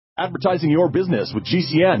Advertising your business with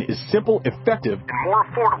GCN is simple, effective, and more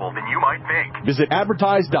affordable than you might think. Visit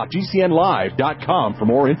advertise.gcnlive.com for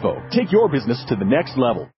more info. Take your business to the next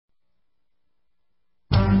level.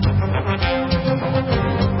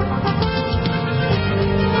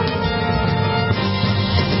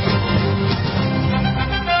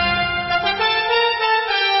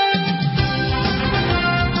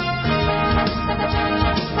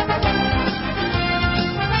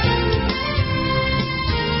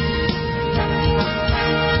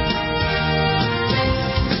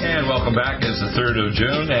 Welcome back. It's the 3rd of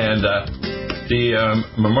June, and the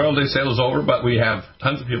Memorial Day sale is over, but we have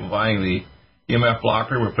tons of people buying the EMF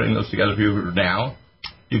blocker. We're putting those together for you now.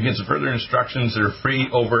 You can get some further instructions that are free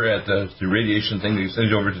over at the radiation thing that you send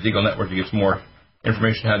you over to the Eagle Network to get some more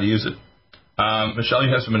information how to use it. Michelle,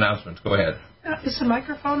 you have some announcements. Go ahead. Is the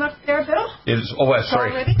microphone up there, Bill? It is. Oh,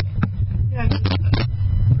 sorry. Already? Yeah.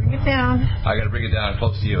 Bring it down. I got to bring it down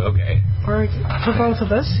close to you. Okay. For both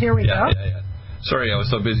of us. Here we go. Yeah. Sorry, I was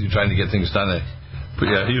so busy trying to get things done. I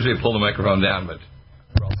usually pull the microphone down, but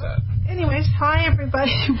we're all set. Anyways, hi, everybody.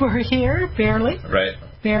 We're here, barely. Right.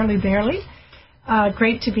 Barely.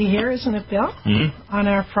 Great to be here, isn't it, Bill? Mm-hmm. On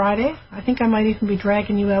our Friday. I think I might even be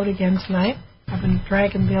dragging you out again tonight. I've been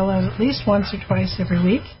dragging Bill out at least once or twice every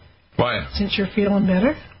week. Why? Since you're feeling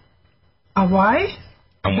better. Why?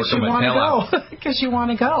 I'm working my tail out. Because you want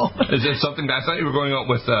to go. Is it something? I thought you were going out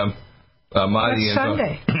with Marty and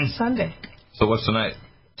Sunday. Sunday. So what's tonight?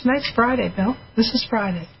 Tonight's Friday, Bill. This is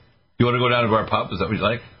Friday. You want to go down to our pub? Is that what you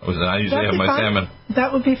like? I usually have my salmon.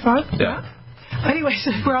 That would be fun. Yeah. Anyways,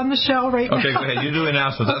 we're on the show right now. Okay, go ahead. You do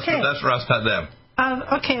announcements. That's for us, not them.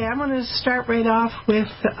 Okay, I'm going to start right off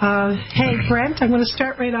with, hey, Brent, I'm going to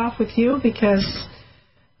start right off with you because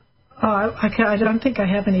I don't think I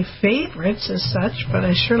have any favorites as such, but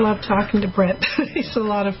I sure love talking to Brent. He's a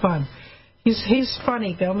lot of fun. He's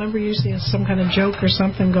funny, Bill. Remember, usually there's some kind of joke or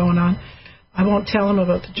something going on. I won't tell him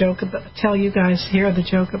about the joke. Tell you guys here the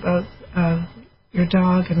joke about your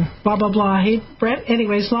dog and blah, blah, blah. Hey, Brent,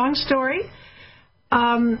 anyways, long story.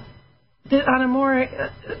 On a more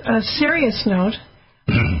serious note,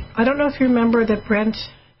 I don't know if you remember that Brent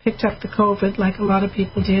picked up the COVID like a lot of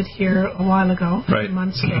people did here a while ago, right.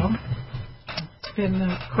 Months ago. It's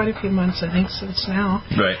been quite a few months, I think, since now.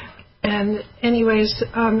 Right. And anyways,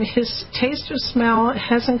 his taste or smell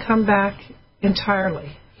hasn't come back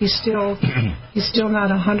entirely. He's still not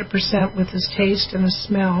 100% with his taste and his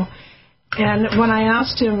smell. And when I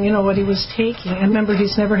asked him, what he was taking, I remember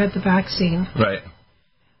he's never had the vaccine. Right.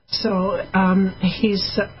 So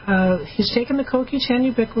he's taken the CoQ10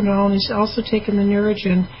 ubiquinol, and he's also taken the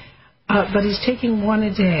Neurogen, but he's taking one a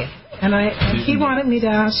day. And he wanted me to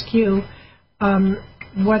ask you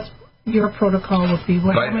what your protocol would be.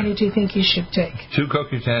 How many do you think he should take? 2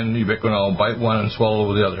 CoQ10 ubiquinol, bite one and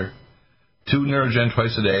swallow the other. 2 Neurogen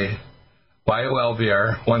twice a day,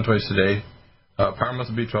 BioLVR 1 twice a day,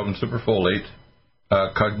 Paramethylb12 and superfolate,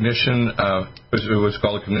 Cognition, which was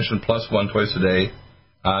called Cognition Plus 1 twice a day,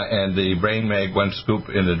 and the Brain Mag 1 scoop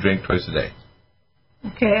in the drink twice a day.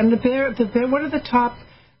 Okay, and what are the top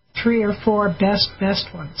 3 or 4 best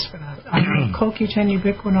ones for that? CoQ10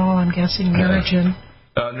 ubiquinol, I'm guessing Neurogen.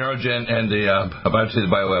 Neurogen and the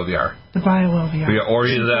BioLVR. The BioLVR. Or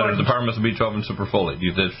either that or the Paramethylb12 and superfolate.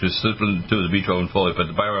 You just split them to the B12 and folate, but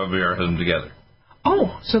the BioLVR has them together.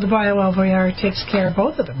 Oh, so the BioLVR takes care of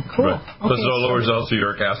both of them. Cool. Right. Plus it lowers also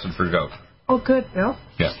uric acid for gout. Oh, good, Bill.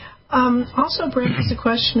 Yeah. Also, Brent has a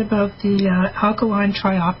question about the alkaline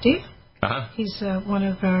triopti. Uh-huh. He's one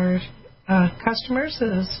of our customers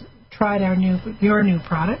that has tried your new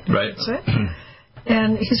product. Right.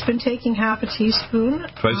 And he's been taking half a teaspoon.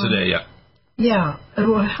 Twice a day, yeah. Yeah.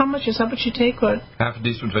 Well, how much is that what you take? What? Half a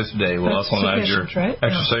teaspoon twice a day. Well, that's also add your right?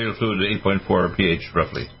 extracellular fluid to 8.4 pH,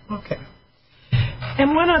 roughly. Okay.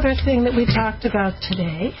 And one other thing that we talked about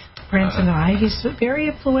today, Brent and I, he's very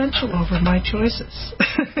influential over my choices.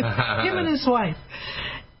 Him and his wife.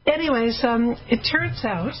 Anyways, it turns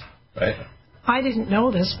out, right. I didn't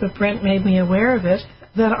know this, but Brent made me aware of it,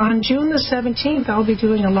 that on June the 17th, I'll be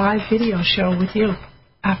doing a live video show with you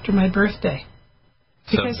after my birthday.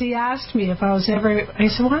 Because he asked me if I was ever, I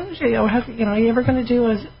said, why don't you, are you ever going to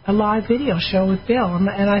do a live video show with Bill?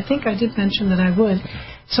 And I think I did mention that I would.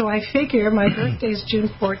 So I figure my birthday is June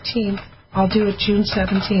 14th. I'll do it June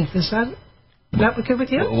 17th. Is that good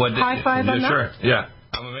with you? High five on that? Sure, yeah.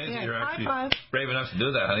 I'm amazed that you're actually High five. brave enough to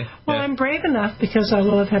do that, honey. Well, I'm brave enough because I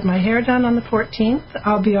will have had my hair done on the 14th.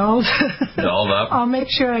 I'll be all up. I'll make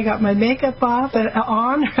sure I got my makeup on,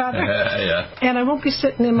 and I won't be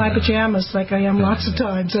sitting in my pajamas like I am lots of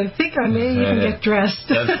times. I think I may even get dressed.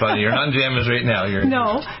 That's funny. You're not in pajamas right now.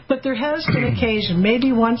 No, but there has been occasion,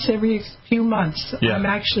 maybe once every few months. Yeah. I'm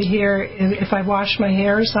actually here. If I wash my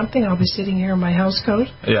hair or something, I'll be sitting here in my house coat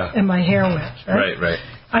and my hair wet. Right.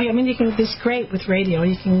 I mean, it's great with radio.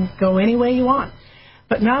 You can go any way you want,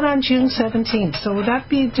 but not on June 17th. So would that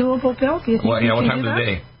be doable, Bill? Do you think what time of the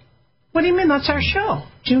day? What do you mean? That's our show,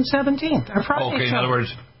 June 17th. Our Friday show. Okay, in other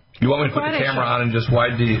words, you want me to put the camera on and just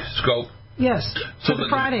wide the scope? Yes, so the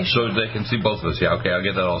Friday show. So they can see both of us. Yeah, okay, I'll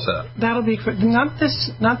get that all set up. That'll be for, not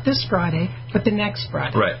this Friday, but the next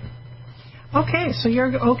Friday. Right. Okay, so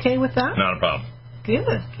you're okay with that? Not a problem.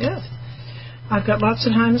 Good. I've got lots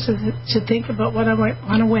of time to think about what I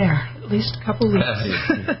want to wear, at least a couple of weeks.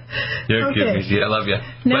 You're cute, I love you.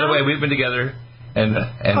 Now, by the way, we've been together and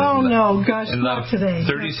oh no, gosh, not today.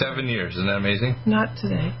 37 years, isn't that amazing? Not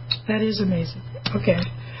today. That is amazing. Okay.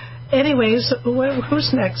 Anyways,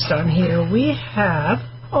 who's next on here? We have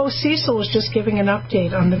Cecil was just giving an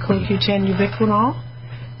update on the CoQ10 ubiquinol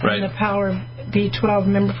and the Power B12.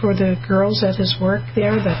 Remember for the girls at his work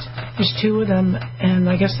there, that there's two of them, and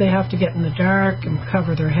I guess they have to get in the dark and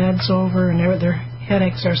cover their heads over, and their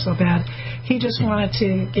headaches are so bad. He just wanted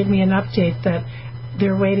to give me an update that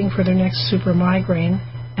they're waiting for their next super migraine,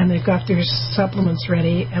 and they've got their supplements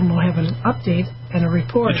ready, and we'll have an update and a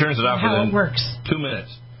report It turns it off on how within it works. 2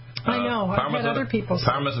 minutes. I know. I've had other people say.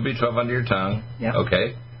 Pharmacy B12 under your tongue. Yep.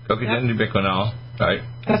 Okay. CoQ10 ubiquinol. Right.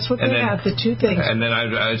 That's what they have, the two things. And then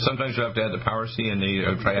I sometimes you have to add the Power C and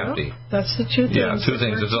the Triapti. That's the two things. Yeah, two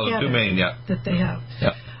things. There's two main, that they have.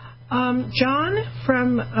 Yeah. John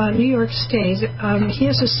from New York State, he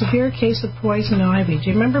has a severe case of poison ivy. Do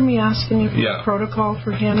you remember me asking you for the protocol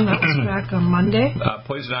for him? That was back on Monday.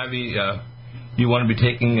 Poison ivy, you want to be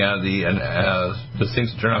taking the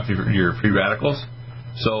things to turn off your free radicals.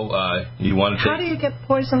 So you want to take... How do you get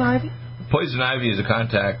poison ivy? Poison ivy is a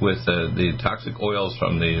contact with the toxic oils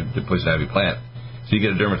from the poison ivy plant. So you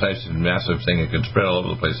get a dermatitis, massive thing. It can spread all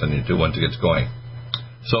over the place on you too once it gets going.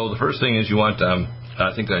 So the first thing is you want, I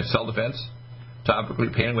think, cell defense, topically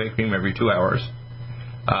pain away cream every 2 hours.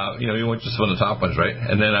 You want just one of the top ones, right?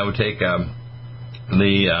 And then I would take the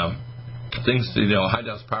things, high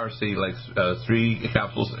dose Power C, like 3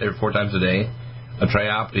 capsules 4 times a day. A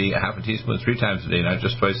Triapti, a half a teaspoon 3 times a day, not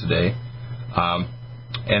just twice a day.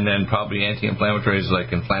 And then probably anti-inflammatories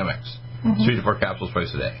like Inflamex, 3 to 4 capsules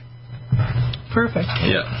twice a day. Perfect.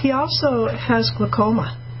 Yeah. He also has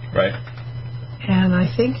glaucoma. Right. And I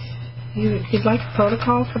think he'd like a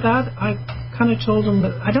protocol for that. I kind of told him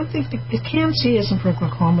that I don't think the CanC isn't for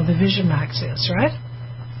glaucoma, the Vision Max is, right?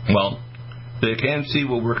 Well, the CanC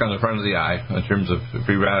will work on the front of the eye in terms of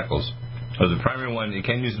free radicals. The primary one, you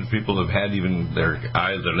can use it for people who have had even their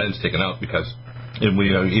lens taken out, because even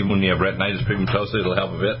when you have retinitis pigmentosa, it'll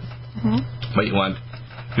help a bit. But you want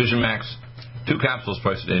Vision Max 2 capsules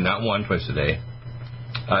twice a day, not 1 twice a day.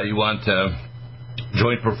 You want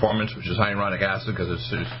joint performance, which is hyaluronic acid, because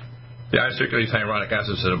the eye circulates hyaluronic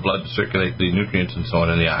acid instead of blood to circulate the nutrients and so on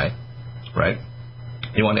in the eye, right?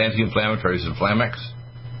 You want anti-inflammatories, Inflamex,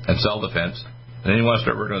 and cell defense, and then you want to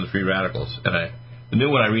start working on the free radicals. And the new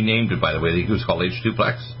one, I renamed it, by the way. It was called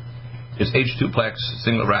H2plex. It's H2plex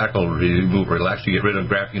single radical remover. It'll actually get rid of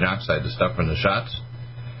graphene oxide, the stuff from the shots.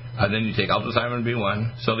 And then you take ultrathymine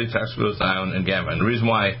B1, sodium-hexaglutathione, and gamma. And the reason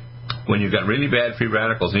why, when you've got really bad free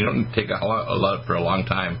radicals, and you don't take a lot for a long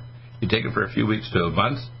time, you take it for a few weeks to a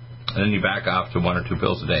month, and then you back off to 1 or 2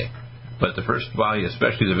 pills a day. But the first body,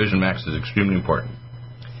 especially the Vision Max, is extremely important.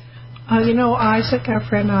 Isaac, our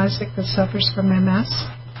friend Isaac, that suffers from MS?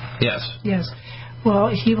 Yes.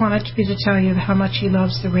 Well, he wanted me to tell you how much he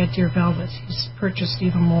loves the Red Deer Velvet. He's purchased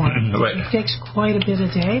even more. Right. It takes quite a bit a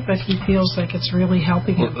day, but he feels like it's really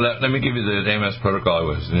helping him. Well, let me give you the MS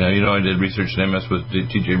protocol. I did research in MS with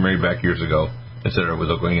T.J. Murray back years ago, etc.,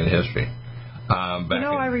 without going into history.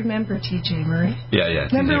 I remember T.J. Murray. Yeah.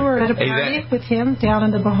 Remember we were at a party with him down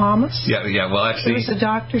in the Bahamas? Yeah. Well, actually, it was a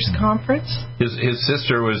doctor's conference. His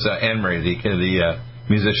sister was Anne Murray, the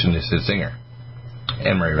musician, the singer.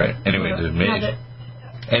 Anne Murray, right? Anyway,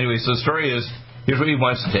 Anyway, so the story is, here's what he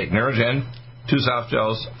wants to take. Neurogen, 2 soft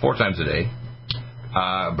gels, 4 times a day.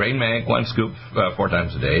 Brain Mag, 1 scoop, 4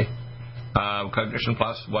 times a day. Cognition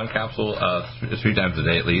Plus, 1 capsule, 3 times a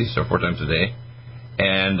day at least, or 4 times a day.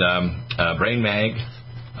 And Brain Mag,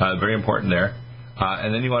 very important there.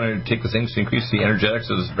 And then you want to take the things to increase the energetics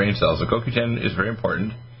of the brain cells. So CoQ10 is very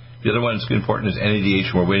important. The other one that's important is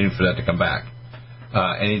NADH, and we're waiting for that to come back.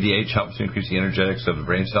 NADH helps increase the energetics of the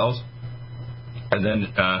brain cells. And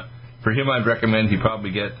then for him, I'd recommend he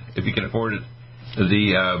probably get, if he can afford it,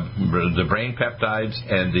 the brain peptides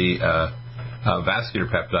and the vascular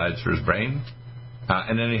peptides for his brain.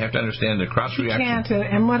 And then you have to understand the cross-reaction. He can't,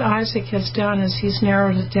 and what Isaac has done is he's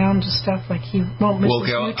narrowed it down to stuff like he won't miss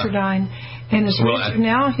his Nutridyne. And his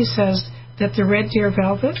now he says that the Red Deer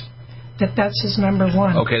Velvet, that's his number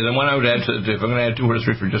one. Okay, then one I would add, if I'm going to add 2 or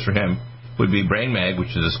 3 for just for him, would be Brain Mag,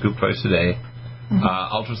 which is a scoop twice a day,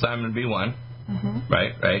 Ultrathymine B1,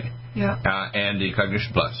 right? Yeah. And the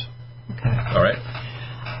Cognition Plus. Okay. All right.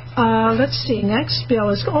 Let's see. Next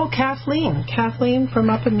bill is Kathleen. Kathleen from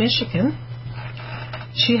up in Michigan.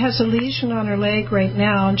 She has a lesion on her leg right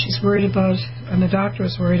now, and she's worried about, and the doctor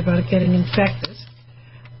is worried about it getting infected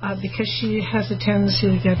because she has a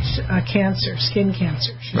tendency to get cancer, skin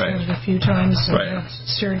cancer. She's had it a few times, had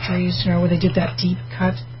surgeries, where they did that deep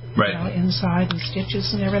cut inside and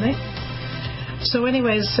stitches and everything. So,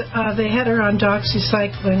 anyways, they had her on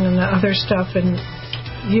doxycycline and the other stuff, and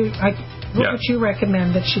what would you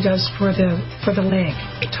recommend that she does for the leg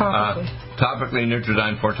topically? Topically,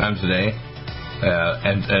 Nutridyne 4 times a day.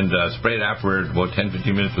 And spray it afterward about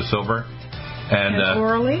 10-15 minutes with silver. And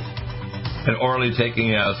orally? And orally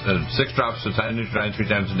taking 6 drops of Nutridyne 3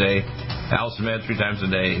 times a day, Allison Med 3 times a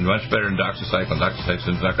day, and much better than doxycycline.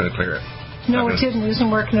 Doxycycline's not going to clear it. No, it didn't. It isn't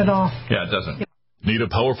working at all. Yeah, it doesn't. Need a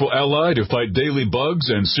powerful ally to fight daily bugs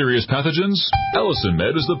and serious pathogens? Allison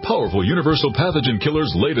Med is the powerful universal pathogen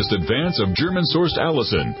killer's latest advance of German-sourced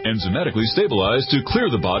allicin, enzymatically stabilized to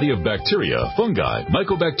clear the body of bacteria, fungi,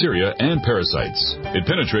 mycobacteria, and parasites. It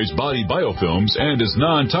penetrates body biofilms and is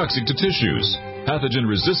non-toxic to tissues. Pathogen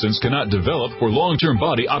resistance cannot develop for long-term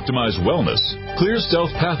body-optimized wellness. Clear stealth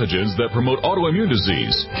pathogens that promote autoimmune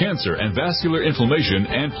disease, cancer and vascular inflammation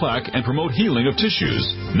and plaque and promote healing of tissues.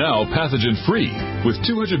 Now pathogen-free. With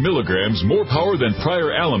 200 milligrams more power than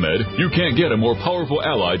prior Alamed, you can't get a more powerful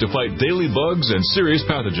ally to fight daily bugs and serious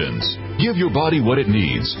pathogens. Give your body what it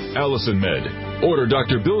needs. Allison Med. Order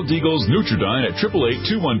Dr. Bill Deagle's Nutridyne at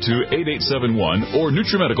 888-212-8871 or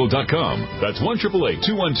NutriMedical.com. That's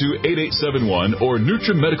 1-888-212-8871 or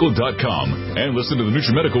NutriMedical.com. And listen to the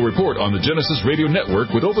NutriMedical Report on the Genesis Radio Network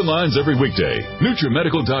with open lines every weekday.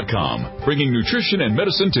 NutriMedical.com, bringing nutrition and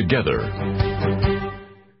medicine together.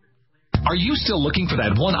 Are you still looking for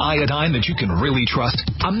that one iodine that you can really trust?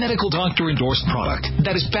 A medical doctor-endorsed product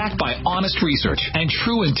that is backed by honest research and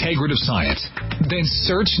true integrative science? Then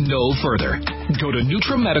search no further. Go to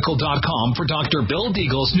NutriMedical.com for Dr. Bill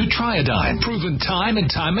Deagle's Nutriodine, proven time and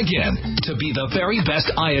time again to be the very best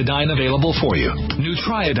iodine available for you.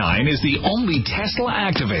 Nutriodine is the only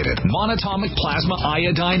Tesla-activated monatomic plasma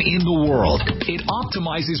iodine in the world. It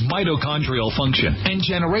optimizes mitochondrial function and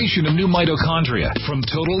generation of new mitochondria from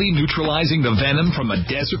totally neutralizing the venom from a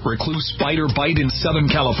desert recluse spider bite in Southern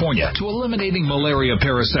California to eliminating malaria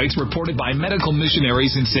parasites reported by medical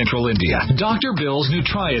missionaries in central India. Dr. Bill's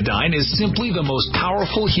Nutriodine is simply the most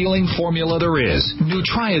powerful healing formula there is.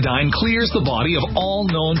 Nutriodine clears the body of all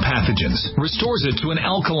known pathogens, restores it to an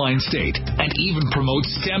alkaline state, and even promotes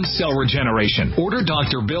stem cell regeneration. Order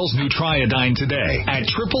Dr. Bill's Nutriodine today at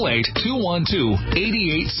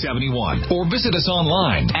 888-212-8871 or visit us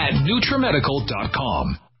online at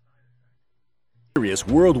NutriMedical.com. Serious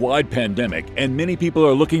worldwide pandemic, and many people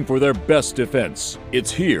are looking for their best defense.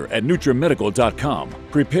 It's here at NutriMedical.com.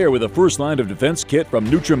 Prepare with a first line of defense kit from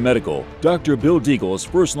NutriMedical. Dr. Bill Deagle's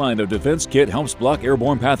first line of defense kit helps block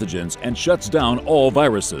airborne pathogens and shuts down all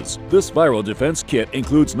viruses. This viral defense kit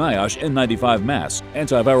includes NIOSH N95 mask,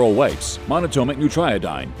 antiviral wipes, monatomic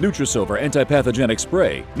Nutriodine, NutriSilver antipathogenic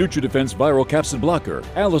spray, NutriDefense viral capsid blocker,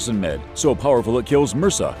 Allison Med, so powerful it kills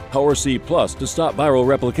MRSA, Power C Plus to stop viral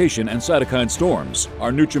replication and cytokine storms.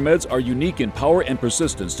 Our NutriMeds are unique in power and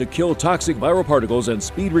persistence to kill toxic viral particles and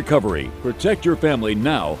speed recovery. Protect your family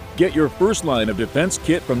now. Get your first line of defense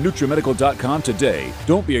kit from NutriMedical.com today.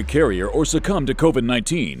 Don't be a carrier or succumb to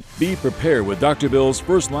COVID-19. Be prepared with Dr. Bill's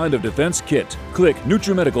first line of defense kit. Click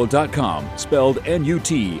NutriMedical.com, spelled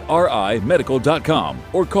N-U-T-R-I Medical.com,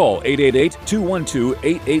 or call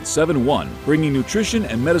 888-212-8871, bringing nutrition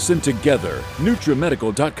and medicine together.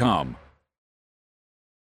 NutriMedical.com.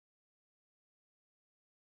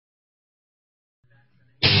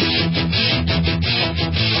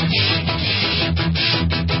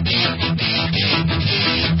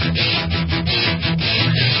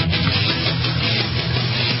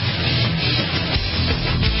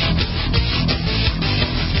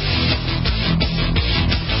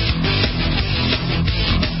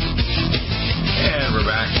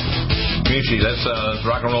 Let's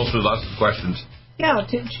rock and roll through lots of questions. Yeah,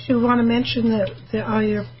 did you want to mention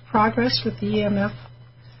your progress with the EMF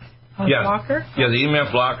blocker? Yeah, the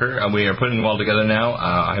EMF blocker, we are putting them all together now.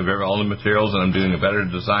 I have all the materials, and I'm doing a better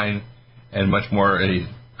design and much more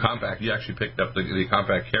compact. You actually picked up the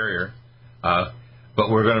compact carrier, but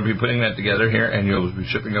we're going to be putting that together here, and you'll be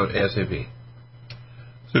shipping out ASAP.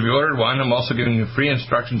 So if you ordered one, I'm also giving you free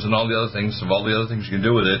instructions on all the other things, of all the other things you can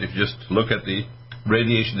do with it. If you just look at the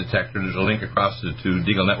radiation detector, there's a link across to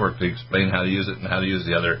Deagle Network to explain how to use it and how to use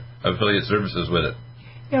the other affiliate services with it.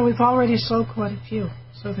 Yeah, we've already sold quite a few,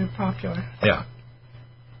 so they're popular. Yeah.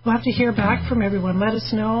 We'll have to hear back from everyone. Let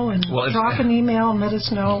us know, and drop an email and let us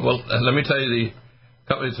know. Well, let me tell you, the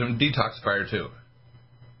company's some detoxifier too.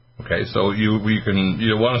 Okay, so you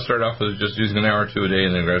want to start off with just using an hour or two a day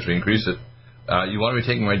and then gradually increase it. You want to be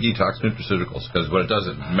taking my detox nutraceuticals, because what it does,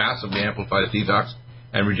 it massively amplifies detox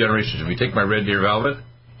and regeneration. If you take my Red Deer Velvet,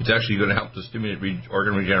 it's actually going to help to stimulate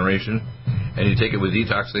organ regeneration. And you take it with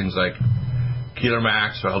detox things like Keeler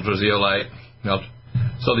Max, or Ultrazeolite,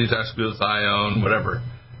 Cell Detox Glutathione, whatever.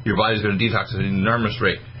 Your body's going to detox at an enormous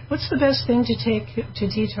rate. What's the best thing to take to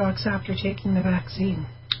detox after taking the vaccine?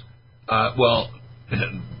 Well,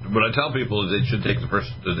 what I tell people is they should take what's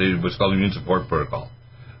called the immune support protocol.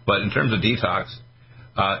 But in terms of detox,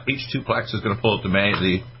 H2-plex is going to pull up the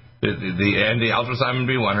ultrasimon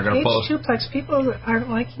B1 are going to pull up. H2-plex, people aren't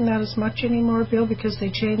liking that as much anymore, Bill, because they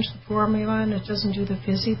changed the formula and it doesn't do the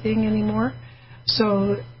fizzy thing anymore.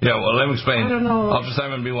 So yeah, well, let me explain. I don't know.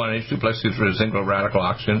 Ultrasimon B1 and H2-plex gets rid of single radical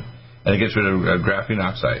oxygen, and it gets rid of graphene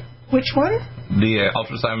oxide. Which one? The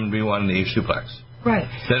ultrasimon B1 and the H2-plex. Right.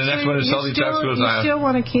 Then the next one is cell detox. You still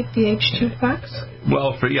want to keep the H2-plex?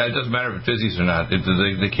 Well, it doesn't matter if it fizzies or not.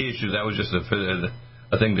 The key issue, that was just a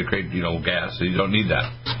thing to create, gas, so you don't need that.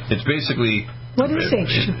 It's basically... What is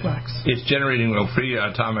H2-plex? It's generating free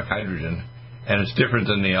atomic hydrogen, and it's different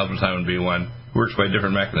than the ultrasimon B1. It works by a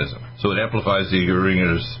different mechanism. So it amplifies the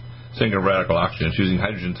single radical oxygen. It's using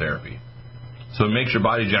hydrogen therapy. So it makes your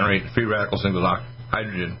body generate free radical single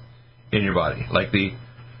hydrogen in your body. Like the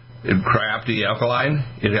Cryapti alkaline,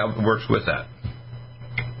 it works with that.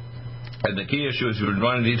 And the key issue is you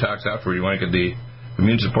want to detox afterward. You want to get the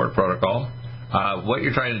immune support protocol. What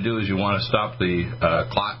you're trying to do is you want to stop the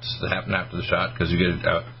clots that happen after the shot, because you get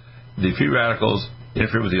the free radicals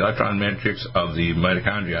interfere with the electron matrix of the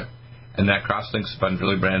mitochondria, and that cross-links von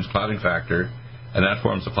Willebrand's clotting factor, and that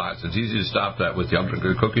forms the clots. It's easy to stop that with the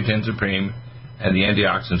CoQ10 Supreme and the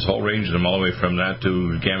antioxidants, whole range of them, all the way from that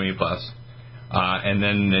to Gamma E+. And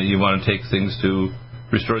then you want to take things to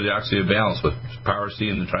restore the oxidative balance with Power C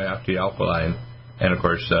and the triactyalkaline, and of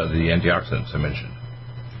course the antioxidants I mentioned.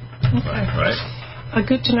 Okay. Right.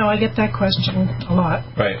 Good to know. I get that question a lot.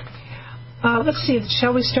 Right. Let's see.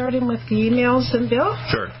 Shall we start in with the emails then, Bill?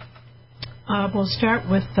 Sure. We'll start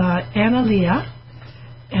with Anna Leah.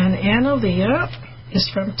 And Anna Leah is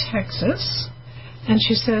from Texas. And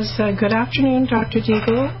she says, good afternoon, Dr.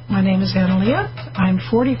 Deagle. My name is Anna Leah. I'm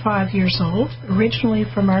 45 years old, originally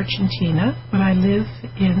from Argentina, but I live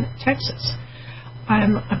in Texas.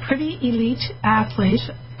 I'm a pretty elite athlete.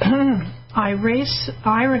 I race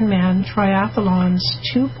Ironman triathlons,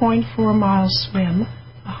 2.4 miles swim,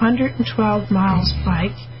 112 miles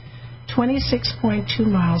bike, 26.2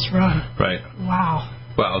 miles run. Right. Wow.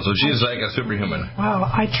 Wow, so she's like a superhuman. Wow.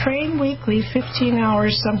 I train weekly, 15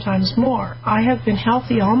 hours, sometimes more. I have been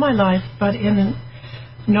healthy all my life, but in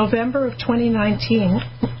November of 2019,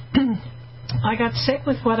 I got sick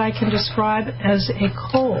with what I can describe as a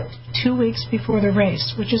cold 2 weeks before the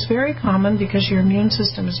race, which is very common because your immune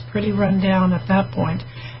system is pretty run down at that point.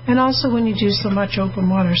 And also when you do so much open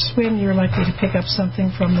water swim, you're likely to pick up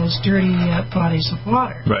something from those dirty bodies of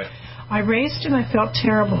water. Right. I raced and I felt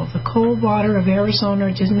terrible. The cold water of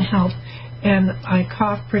Arizona didn't help, and I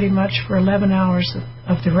coughed pretty much for 11 hours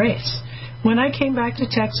of the race. When I came back to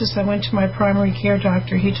Texas, I went to my primary care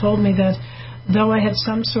doctor. He told me that though I had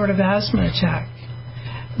some sort of asthma attack,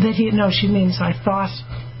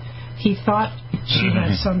 he thought she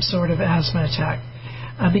had some sort of asthma attack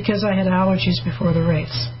because I had allergies before the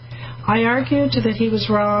race. I argued that he was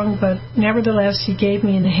wrong, but nevertheless he gave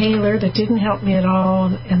me an inhaler that didn't help me at all,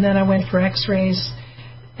 and then I went for x-rays,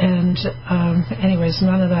 and anyways,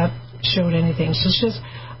 none of that showed anything. So she says,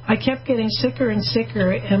 I kept getting sicker and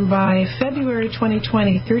sicker, and by February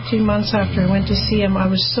 2020, 13 months after I went to see him, I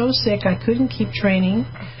was so sick I couldn't keep training.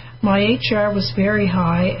 My HR was very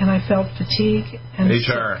high, and I felt fatigue. And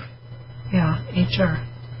HR? Yeah, HR.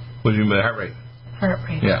 What do you mean by heart rate? Heart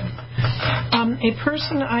rate. Yeah. A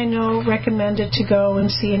person I know recommended to go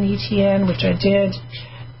and see an ETN, which I did.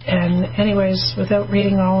 And anyways, without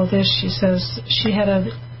reading all of this, she says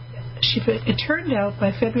it turned out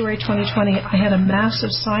by February 2020 I had a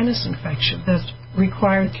massive sinus infection that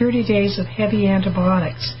required 30 days of heavy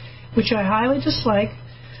antibiotics, which I highly dislike.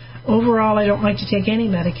 Overall, I don't like to take any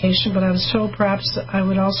medication, but I was told perhaps I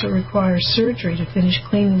would also require surgery to finish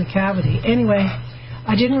cleaning the cavity. Anyway,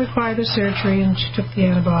 I didn't require the surgery, and she took the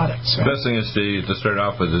antibiotics. Right? The best thing is to start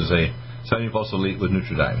off with is a Sunny Pulse Elite with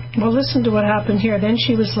Nutridyne. Well, listen to what happened here. Then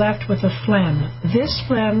she was left with a phlegm. This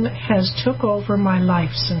phlegm has took over my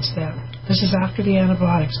life since then. This is after the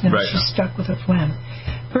antibiotics. Now she's stuck with a phlegm.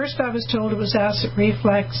 First, I was told it was acid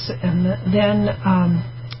reflux, and then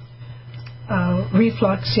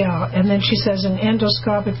reflux, and then she says an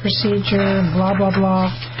endoscopic procedure, and blah, blah,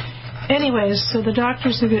 blah. Anyways, so the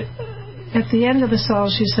doctors, at the end of this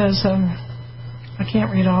all, she says, I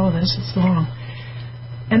can't read all of this, it's long.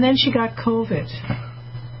 And then she got COVID,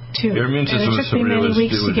 too. Your immune system and it took me many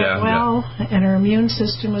weeks to get well, and her immune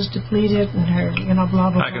system was depleted, and her, blah,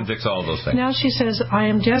 blah, blah. I can fix all of those things. Now she says, I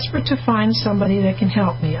am desperate to find somebody that can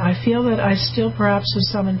help me. I feel that I still perhaps have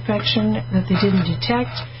some infection that they didn't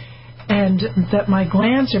detect, and that my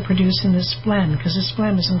glands are producing this phlegm, because this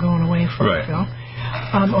phlegm isn't going away for a while.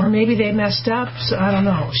 Or maybe they messed up, so I don't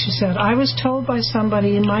know. She said, I was told by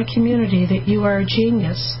somebody in my community that you are a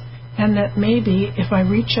genius, and that maybe if I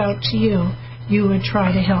reach out to you, you would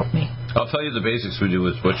try to help me. I'll tell you the basics we do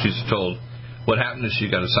with what she's told. What happened is she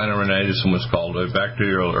got a sinusitis and what's called a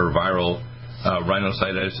bacterial or viral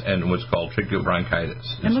rhinosinusitis and what's called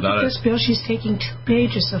tracheobronchitis. And look at this, Bill. She's taking 2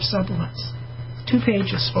 pages of supplements. 2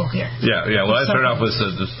 pages full here. Yeah. Well, I started off with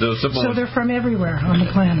the simple. So they're from everywhere on the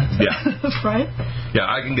planet. Yeah. Right? Yeah,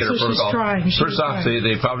 I can get her protocol. She's trying. First off,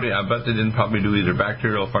 they probably, I bet they didn't probably do either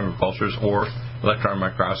bacterial fungal cultures or electron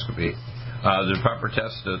microscopy. There's proper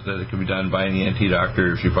tests that can be done by any NT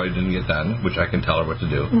doctor if she probably didn't get done, which I can tell her what to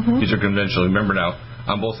do. These are conventional. Remember now,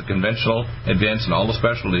 I'm both the conventional, advanced, and all the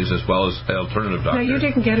specialties, as well as the alternative doctor. No, you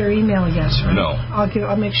didn't get her email yet, right? No.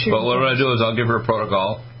 I'll make sure. But what I do is I'll give her a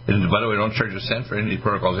protocol. And by the way, don't charge a cent for any of these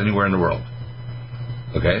protocols anywhere in the world.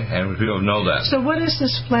 Okay? And people know that. So what is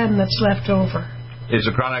this phlegm that's left over? It's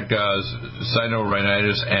a chronic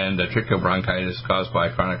sinusitis and tracheobronchitis caused by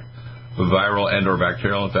chronic viral and or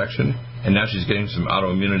bacterial infection. And now she's getting some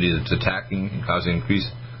autoimmunity that's attacking and causing increased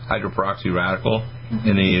hydroperoxy radical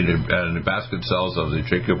in the basket cells of the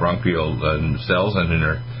tracheobronchial cells and in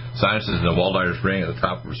her sinuses and the Waldeyer's ring at the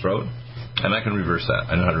top of her throat. And I can reverse that.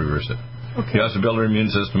 I know how to reverse it. Okay. You have to build her immune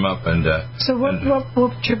system up. And so what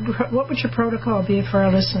would your protocol be for our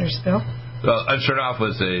listeners, Bill? Well, I'd start off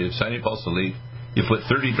with a Sunny Pulse Elite. You put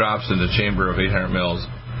 30 drops in the chamber of 800 mils.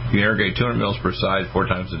 You irrigate 200 mils per side 4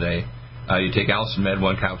 times a day. You take Allicin Med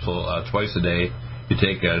 1 capsule twice a day. You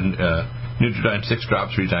take Nutridyne 6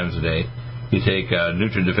 drops 3 times a day. You take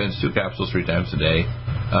Nutri-Defense 2 capsules 3 times a day.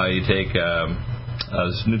 You take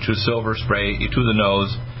Nutri-Silver spray to the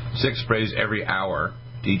nose, 6 sprays every hour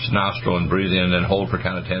to each nostril, and breathe in and hold for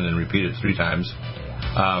count of 10 and repeat it 3 times.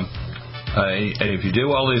 And if you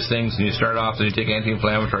do all these things and you start off, then you take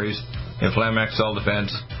anti-inflammatories, Inflamax Cell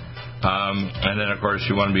Defense, and then, of course,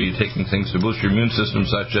 you want to be taking things to boost your immune system,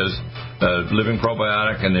 such as Living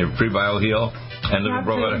Probiotic and the Prebio Heal. And Living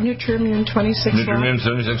Probiotic. Nutrimmune 26Y. Nutrimmune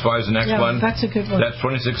 26Y is the next one. That's a good one. That's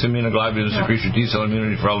 26 immunoglobulins to increase your T-cell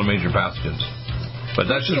immunity for all the major pathogens. But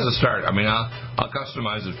that's just the start. I mean, I'll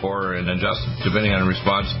customize it for her and adjust it depending on the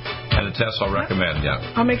response and the tests I'll recommend,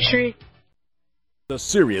 I'll make sure you... A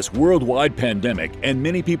serious worldwide pandemic, and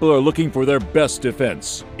many people are looking for their best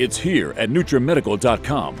defense. It's here at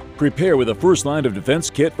NutriMedical.com. Prepare with a first line of defense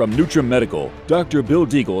kit from NutriMedical. Dr. Bill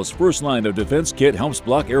Deagle's first line of defense kit helps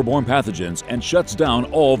block airborne pathogens and shuts down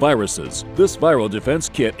all viruses. This viral defense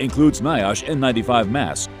kit includes NIOSH N95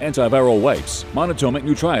 masks, antiviral wipes, monatomic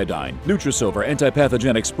Nutriodine, Nutrisilver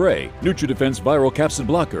antipathogenic spray, NutriDefense viral capsid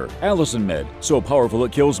blocker, Allicin Med, so powerful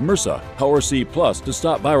it kills MRSA, Power C Plus to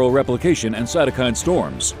stop viral replication and cytokine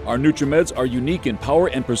storms. Our NutriMeds are unique in power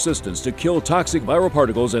and persistence to kill toxic viral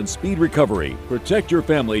particles and speed recovery. Protect your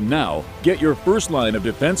family now. Get your first line of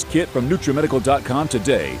defense kit from NutriMedical.com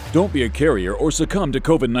today. Don't be a carrier or succumb to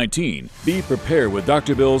COVID-19. Be prepared with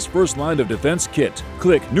Dr. Bill's first line of defense kit.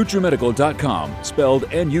 Click NutriMedical.com, spelled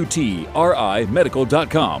N-U-T-R-I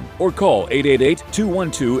Medical.com, or call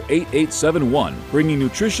 888-212-8871, bringing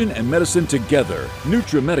nutrition and medicine together.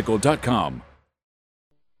 NutriMedical.com.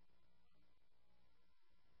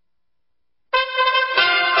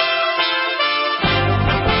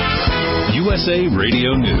 USA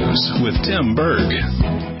Radio News with Tim Berg.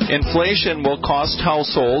 Inflation will cost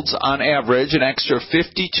households, on average, an extra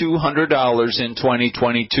 $5,200 in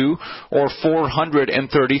 2022, or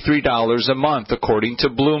 $433 a month, according to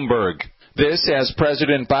Bloomberg. This as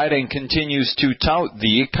President Biden continues to tout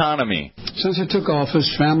the economy. Since I took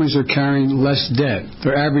office, families are carrying less debt.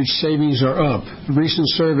 Their average savings are up. A recent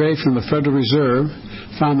survey from the Federal Reserve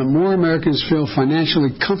found that more Americans feel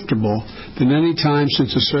financially comfortable than any time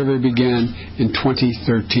since the survey began in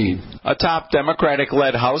 2013. A top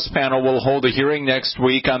Democratic-led House panel will hold a hearing next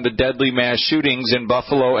week on the deadly mass shootings in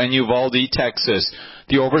Buffalo and Uvalde, Texas.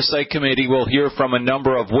 The Oversight Committee will hear from a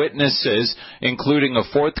number of witnesses, including a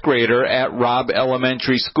fourth grader at Robb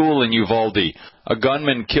Elementary School in Uvalde. A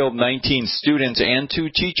gunman killed 19 students and 2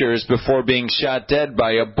 teachers before being shot dead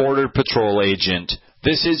by a Border Patrol agent.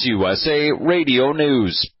 This is USA Radio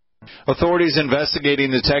News. Authorities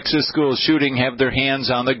investigating the Texas school shooting have their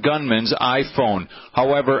hands on the gunman's iPhone.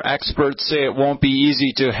 However, experts say it won't be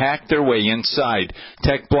easy to hack their way inside.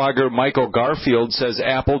 Tech blogger Michael Garfield says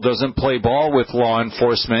Apple doesn't play ball with law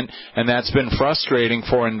enforcement, and that's been frustrating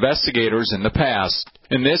for investigators in the past.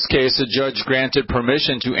 In this case, a judge granted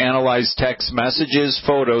permission to analyze text messages,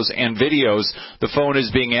 photos, and videos. The phone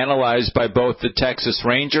is being analyzed by both the Texas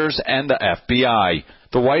Rangers and the FBI.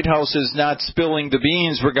 The White House is not spilling the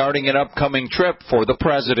beans regarding an upcoming trip for the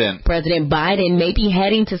president. President Biden may be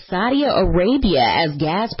heading to Saudi Arabia as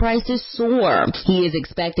gas prices soar. He is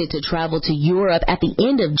expected to travel to Europe at the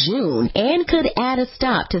end of June and could add a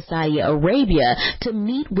stop to Saudi Arabia to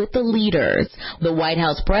meet with the leaders. The White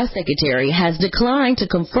House press secretary has declined to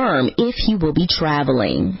confirm if he will be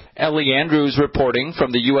traveling. Ellie Andrews reporting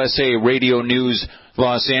from the USA Radio News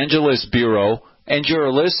Los Angeles Bureau, and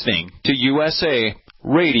you're listening to USA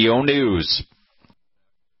Radio News.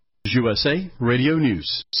 USA Radio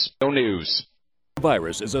News.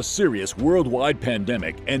 Virus is a serious worldwide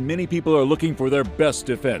pandemic, and many people are looking for their best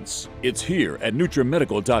defense. It's here at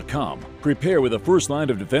NUTRIMEDICAL.com. Prepare with a first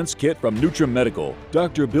line of defense kit from NutriMedical.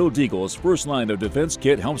 Dr. Bill Deagle's first line of defense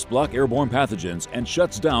kit helps block airborne pathogens and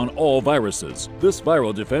shuts down all viruses. This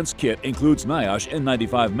viral defense kit includes NIOSH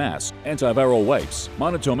N95 mask, antiviral wipes,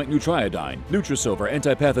 monatomic nutriodine, Nutrisilver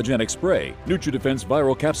antipathogenic spray, NutriDefense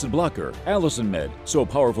viral capsid blocker, Allison Med, so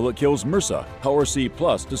powerful it kills MRSA, Power C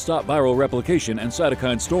Plus to stop viral replication and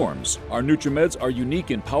cytokine storms. Our NutriMeds are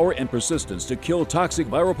unique in power and persistence to kill toxic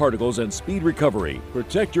viral particles and speed recovery.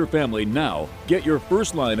 Protect your family now. Get your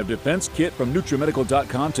first line of defense kit from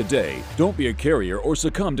NutriMedical.com today. Don't be a carrier or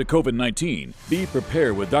succumb to COVID-19. Be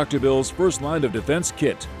prepared with Dr. Bill's first line of defense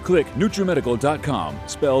kit. Click NutriMedical.com,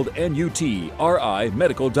 spelled N-U-T-R-I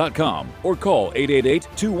medical.com, or call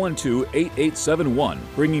 888-212-8871,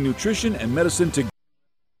 bringing nutrition and medicine together.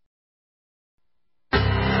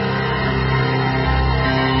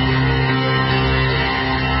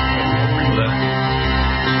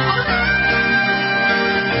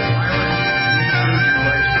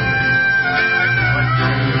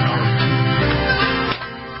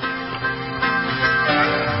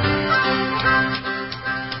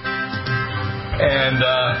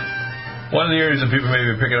 One of the areas that people may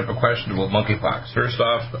be picking up a question about monkeypox. First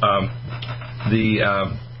off, the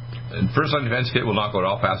first line defense kit will knock out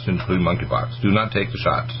all pathogens, including monkeypox. Do not take the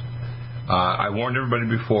shots. I warned everybody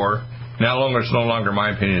before. It's no longer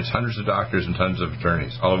my opinion. It's hundreds of doctors and tons of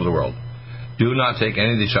attorneys all over the world. Do not take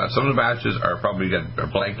any of these shots. Some of the batches are probably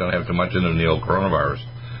blank, don't have too much in them, the old coronavirus,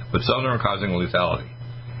 but some of them are causing lethality.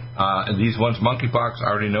 And these ones, monkeypox, I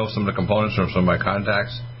already know some of the components from some of my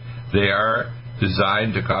contacts. They are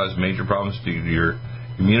designed to cause major problems to your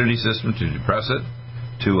immunity system, to depress it,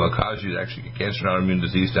 to cause you to actually get cancer and autoimmune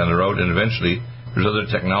disease down the road, and eventually there's other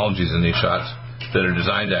technologies in these shots that are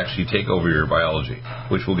designed to actually take over your biology,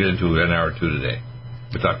 which we'll get into in an hour or two today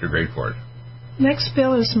with Dr. Greg Ford. Next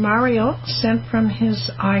bill is Mario, sent from his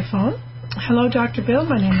iPhone. Hello, Dr. Bill.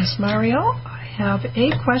 My name is Mario. I have a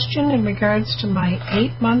question in regards to my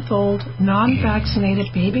 8-month-old non-vaccinated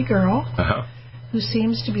baby girl who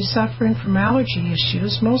seems to be suffering from allergy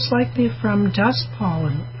issues, most likely from dust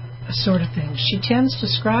pollen sort of thing. She tends to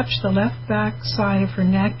scratch the left back side of her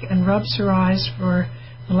neck and rubs her eyes for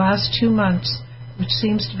the last 2 months, which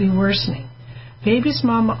seems to be worsening. Baby's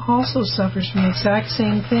mom also suffers from the exact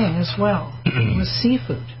same thing as well, with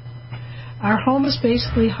seafood. Our home is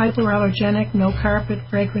basically hypoallergenic, no carpet,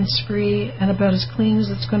 fragrance-free, and about as clean as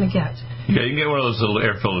it's going to get. Yeah, you can get one of those little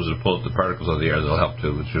air filters that pull the particles out of the air. They'll help,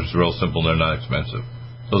 too. It's just real simple. They're not expensive.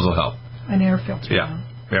 Those will help. An air filter. Yeah,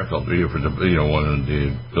 air filter. One of the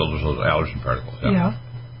filters of allergen particles. Yeah.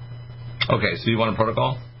 Okay, so you want a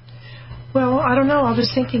protocol? Well, I don't know. I was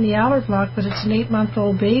thinking the Allerblock, but it's an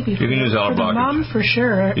 8-month-old baby. You can use Allerblock. For the mom, for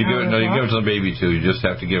sure. You give it to the baby, too. You just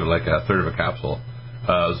have to give it like a third of a capsule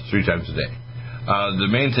 3 times a day. The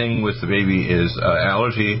main thing with the baby is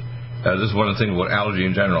allergy. This is one of the things about allergy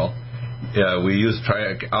in general, we use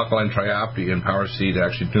alkaline triopti and Power C to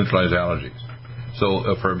actually neutralize allergies.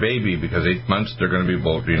 So for a baby, because 8 months, they're going to be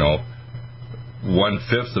about,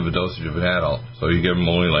 1/5 of a dosage of an adult. So you give them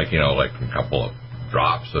only like a couple of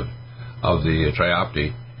drops of the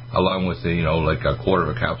triopti, along with like a quarter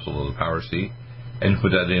of a capsule of the Power C, and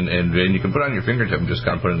put that in, and you can put it on your fingertip and just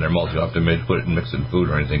kind of put it in their mouth. You don't have to put it and mix it in food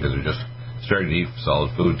or anything, because they're just starting to eat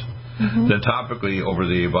solid foods. Mm-hmm. Then topically over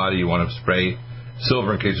the body, you want to spray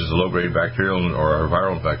silver in case there's a low-grade bacterial or a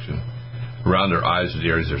viral infection around their eyes or the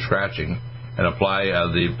areas they're scratching, and apply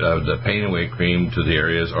the pain away cream to the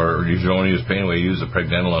areas, or you should only use pain away, use the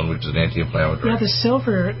pregnenolone, which is an anti-inflammatory. Yeah, the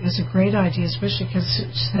silver is a great idea, especially because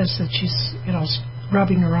it says that she's,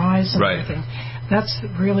 rubbing her eyes and everything. That's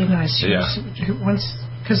really nice.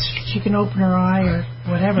 Because she can open her eye or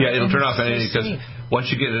whatever. Yeah, it'll turn off anything, because once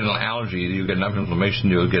you get an allergy, you get enough inflammation,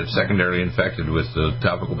 you'll get secondarily infected with the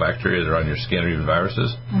topical bacteria that are on your skin or even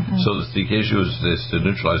viruses. Mm-hmm. So the issue is to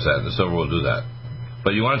neutralize that, and the silver will do that.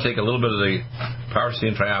 But you want to take a little bit of the Power C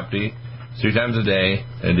and Triopti 3 times a day,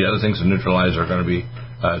 and the other things to neutralize are going to be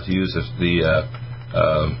to use the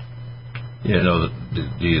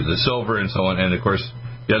silver and so on. And of course,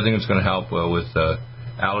 the other thing that's going to help with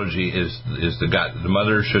allergy is the gut. The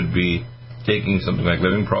mother should be taking something like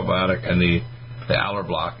Living Probiotic and the Aller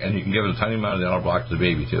Block, and you can give it a tiny amount of the Aller Block to the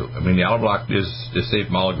baby too. I mean, the Aller Block is safe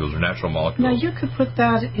molecules or natural molecules. Now you could put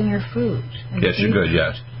that in her food. Yes, you could.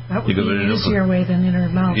 Yes. That would be an easier way than in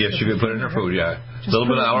her mouth. Yes, you could put it in her food, A little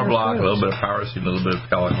bit of Aller Block, a little bit of Power C, a little bit of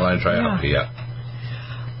alkaline triopti,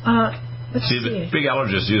 Let's see. The big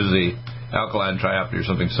allergists use the alkaline triopti or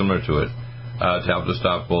something similar to it to help to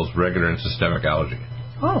stop both regular and systemic allergy.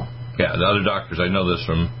 Oh. Yeah, the other doctors, I know this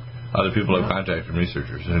from other people I've contacted from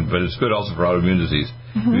researchers, but it's good also for autoimmune disease.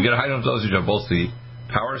 Mm-hmm. You get a high enough dosage of both the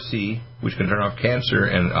Power C, which can turn off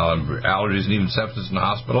cancer and allergies and even sepsis in the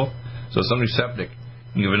hospital. So if somebody's septic,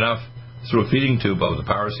 you give enough through a feeding tube of the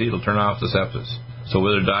Power C, it'll turn off the sepsis. So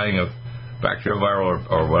whether they're dying of bacterial, viral,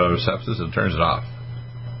 or whatever sepsis, it turns it off.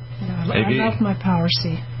 Yeah, I love my Power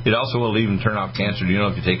C. It also will even turn off cancer. Do you know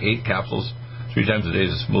if you take 8 capsules 3 times a day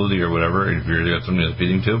as a smoothie or whatever, if you've got something in the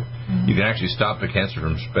feeding tube, you can actually stop the cancer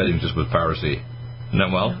from spreading just with Power C. Isn't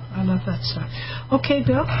that well? Yeah, I love that stuff. Okay,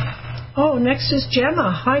 Bill. Oh, next is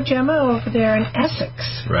Gemma. Hi, Gemma, over there in Essex,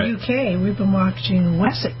 UK. We've been watching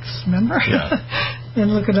Wessex, remember? Yeah.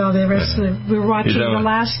 And look at all the rest of it. We're watching The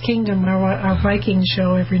Last Kingdom, our Viking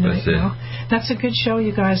show every night now. That's a good show,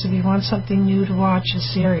 you guys, if you want something new to watch, a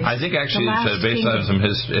series. I think actually it's based on some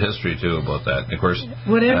history, too, about that. And of course,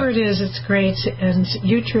 whatever it is, it's great, and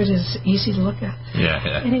Uhtred is easy to look at.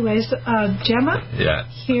 Yeah. Anyways, Gemma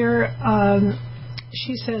here,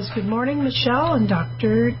 she says, good morning, Michelle and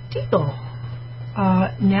Dr. Deagle.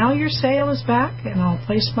 Now your sale is back, and I'll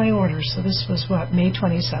place my order. So this was, May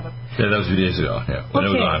 27th? Yeah, that was a few days ago, when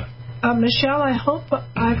it was on. Michelle, I hope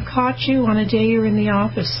I've caught you on a day you're in the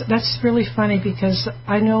office. That's really funny, because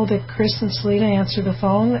I know that Chris and Selena answer the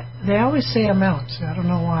phone. They always say I'm out. I don't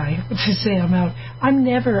know why, but they say I'm out. I'm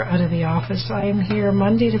never out of the office. I am here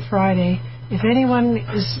Monday to Friday. If anyone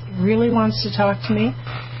really wants to talk to me,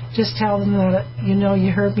 just tell them that,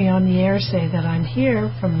 you heard me on the air say that I'm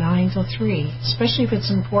here from 9 till 3. Especially if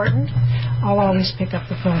it's important, I'll always pick up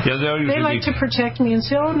the phone. Yeah, they like to protect me and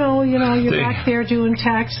say, oh, no, you're back there doing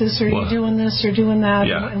taxes, or you're doing this or doing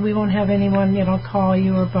that, and we won't have anyone, call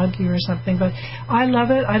you or bug you or something. But I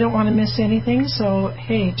love it. I don't want to miss anything. So,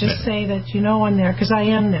 hey, just say that I'm there, because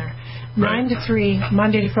I am there. 9 to 3,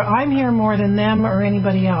 Monday to Friday. I'm here more than them or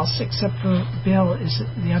anybody else, except for Bill is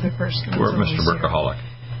the other person. We're Mr. Workaholic.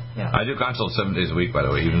 Yeah. I do consults 7 days a week, by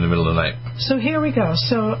the way, even in the middle of the night. So here we go.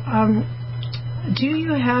 So do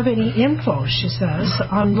you have any info, she says,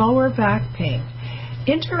 on lower back pain?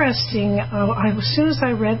 Interesting. As soon as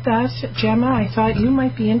I read that, Gemma, I thought you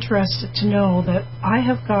might be interested to know that I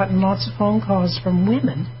have gotten lots of phone calls from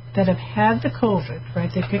women that have had the COVID,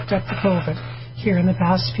 right? They picked up the COVID here in the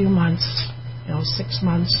past few months, 6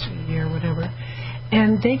 months to a year, whatever,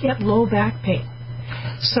 and they get low back pain.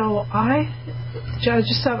 So I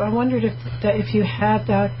just thought, I wondered if you had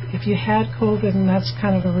COVID, and that's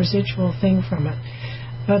kind of a residual thing from it.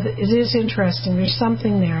 But it is interesting. There's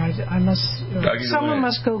something there. Someone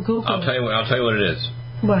must go Google. I'll tell you what it is.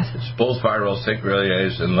 What? It's both viral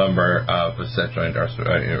sacroiliitis and lumbar facet joint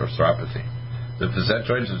arthropathy. The facet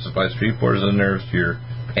joint supplies 3/4 of the nerves to your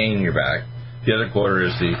pain in your back. The other quarter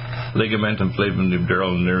is the ligamentum flavum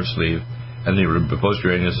dural nerve sleeve and the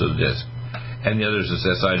posterior annulus of the disc. And the other is the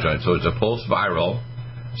SI joint. So it's a post-viral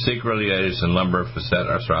sacroiliitis and lumbar facet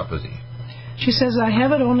arthropathy. She says, I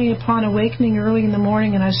have it only upon awakening early in the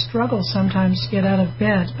morning, and I struggle sometimes to get out of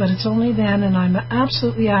bed, but it's only then, and I'm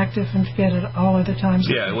absolutely active and fit at all other times.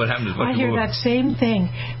 Yeah, what happens is... I hear that same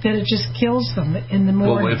thing, that it just kills them in the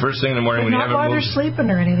morning. Well, first thing in the morning when you haven't moved... Not while they're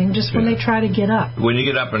sleeping or anything, just when they try to get up. When you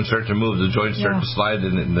get up and start to move, the joints start to slide,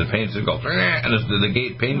 and the pain just goes... And the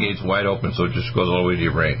pain gate's wide open, so it just goes all the way to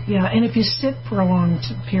your brain. Yeah, and if you sit for a long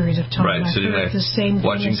period of time, right, sitting there, the same thing,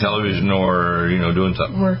 watching television or, doing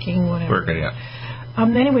something. Working, whatever. Working, yeah.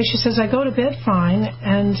 Anyway, she says, I go to bed fine,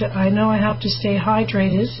 and I know I have to stay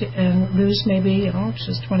hydrated and lose maybe,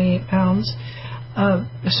 she's 28 pounds.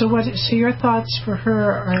 So your thoughts for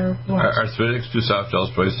her are what? Arthritis, 2 soft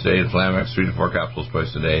gels twice a day, Inflamax, 3 to 4 capsules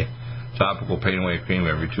twice a day, topical pain away cream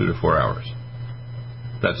every 2 to 4 hours.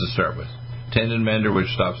 That's to start with. Tendon mender,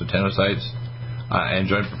 which stops the tenocytes, and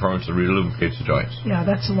joint performance that lubricates the joints. Yeah,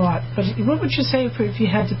 that's a lot. But what would you say if you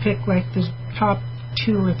had to pick like the top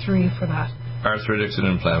 2 or 3 for that? Arthritis and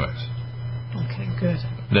Inflamax. Okay, good.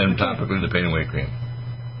 Then topically the pain away cream.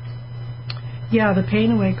 Yeah, the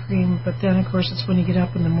pain away cream, but then of course it's when you get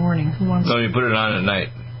up in the morning. Who wants? No, you put it on at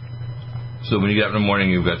night. So when you get up in the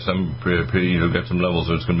morning, you've got some levels,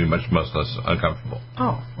 so it's going to be much less uncomfortable.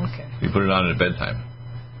 Oh, okay. You put it on at bedtime,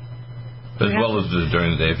 as well as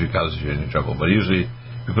during the day if it causes you any trouble. But usually,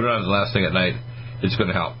 if you put it on the last thing at night, it's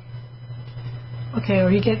going to help. Okay,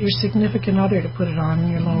 or you get your significant other to put it on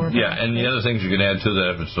in your lower back. Yeah, and the other things you can add to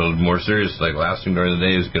that, if it's a little more serious, like lasting during the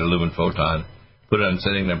day, is get a lumen photon, put it on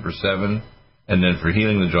setting number 7, and then for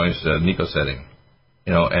healing the joints, Nico setting.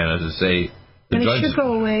 And as I say, the joints... And it should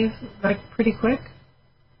go away, pretty quick?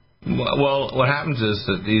 Well, what happens is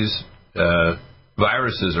that these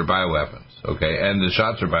viruses are bioweapons, okay, and the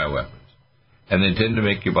shots are bioweapons. And they tend to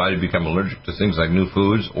make your body become allergic to things like new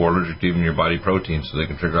foods or allergic to even your body proteins, so they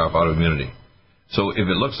can trigger off autoimmunity. So if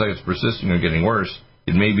it looks like it's persisting or getting worse,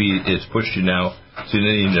 it may be it's pushed you now. So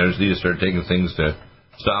then you need to start taking things to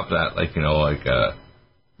stop that, ellagic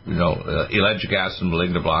acid and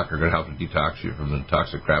malignant block are going to help to detox you from the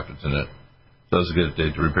toxic crap that's in it. Those are good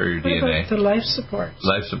to repair your DNA. The life supports.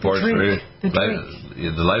 Life supports. The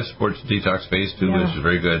life supports detox phase 2, which is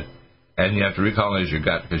very good. And you have to recolonize your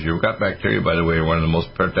gut, because your gut bacteria, by the way, are one of the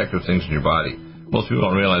most protective things in your body. Most people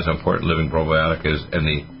don't realize how important living probiotic is, and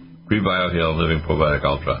the Prebioheal Living Probiotic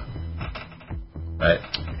Ultra. Right?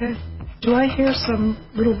 Okay. Do I hear some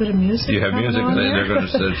little bit of music? You have music, and they're going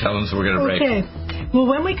to tell us we're going to break. Okay. Well,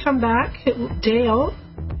 when we come back, Dale,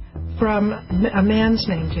 from a man's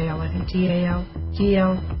name, Dale, I think, D-A-L-E.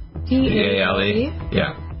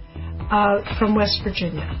 Yeah. From West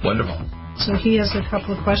Virginia. Wonderful. So he has a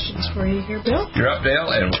couple of questions for you here, Bill. You're up,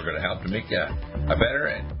 Dale, and we're going to help to make you a better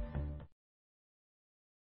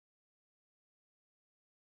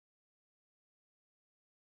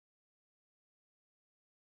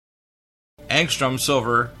angstrom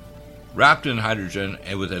silver wrapped in hydrogen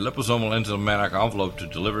and with a liposomal enzymatic envelope to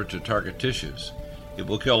deliver to target tissues. It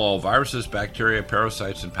will kill all viruses, bacteria,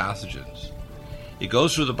 parasites, and pathogens. It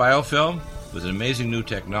goes through the biofilm with an amazing new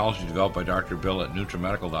technology developed by Dr. Bill at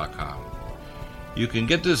NUTRIMEDICAL.com. You can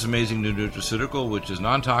get this amazing new nutraceutical, which is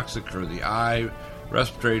non-toxic for the eye,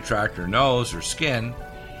 respiratory tract, or nose, or skin,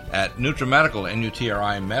 at NutriMedical,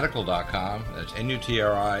 NUTRIMedical.com. That's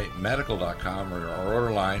NUTRIMedical.com, or our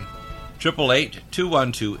order line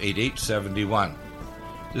 888-212-8871.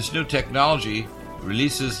 This new technology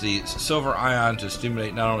releases the silver ion to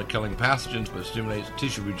stimulate not only killing pathogens, but stimulates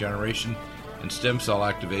tissue regeneration and stem cell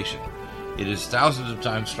activation. It is thousands of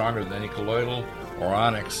times stronger than any colloidal or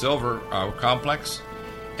onyx silver complex,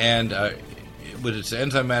 and with its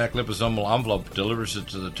enzymatic liposomal envelope, delivers it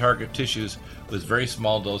to the target tissues with very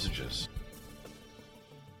small dosages.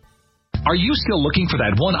 Are you still looking for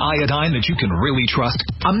that one iodine that you can really trust?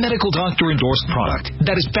 A medical doctor-endorsed product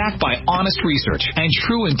that is backed by honest research and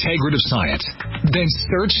true integrative science? Then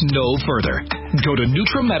search no further. Go to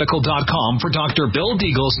NutriMedical.com for Dr. Bill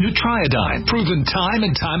Deagle's Nutriodine, proven time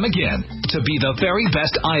and time again to be the very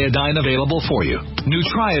best iodine available for you.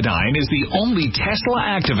 Nutriodine is the only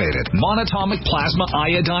Tesla-activated monatomic plasma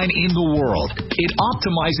iodine in the world. It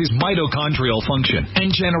optimizes mitochondrial function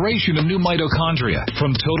and generation of new mitochondria,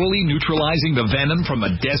 from totally neutralizing the venom from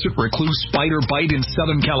a desert recluse spider bite in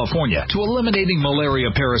Southern California to eliminating malaria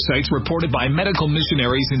parasites reported by medical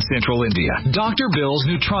missionaries in Central India. Dr. Bill's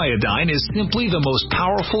Nutriodine is simply the most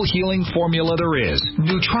powerful healing formula there is.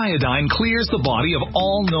 Nutriodine clears the body of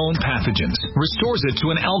all known pathogens, restores it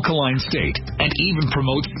to an alkaline state, and even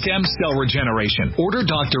promotes stem cell regeneration. Order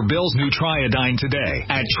Dr. Bill's Nutriodine today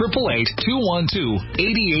at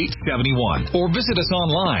 888-212-8871 or visit us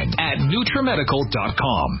online at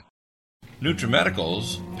NutriMedical.com.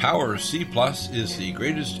 NutriMedical's Power C Plus is the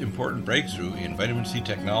greatest important breakthrough in vitamin C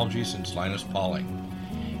technology since Linus Pauling.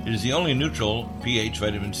 It is the only neutral pH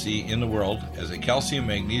vitamin C in the world as a calcium,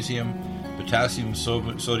 magnesium, potassium,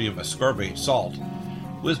 sodium ascorbate salt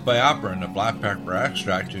with bioperin, a black pepper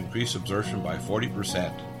extract, to increase absorption by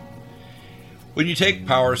 40%. When you take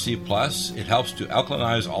Power C Plus, it helps to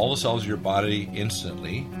alkalinize all the cells of your body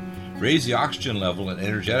instantly, raise the oxygen level and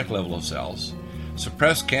energetic level of cells,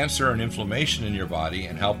 suppress cancer and inflammation in your body,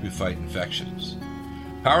 and help you fight infections.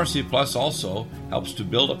 Power C Plus also helps to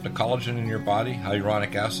build up the collagen in your body,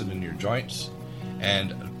 hyaluronic acid in your joints,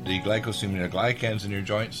 and the glycosaminoglycans in your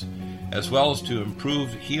joints, as well as to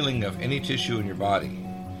improve healing of any tissue in your body.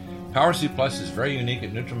 Power C Plus is very unique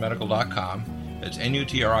at NutriMedical.com. That's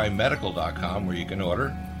NUTRIMEDICAL.com, where you can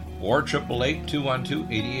order, or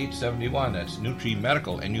 888-212-8871. That's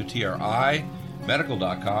NutriMedical, NUTRI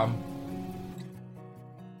Medical.com.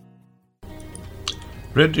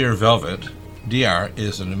 Red Deer Velvet DR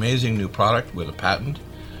is an amazing new product with a patent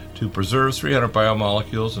to preserve 300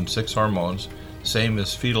 biomolecules and 6 hormones, same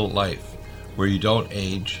as fetal life, where you don't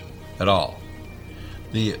age at all.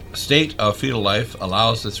 The state of fetal life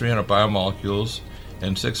allows the 300 biomolecules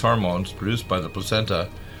and 6 hormones produced by the placenta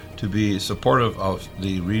to be supportive of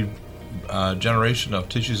the regeneration of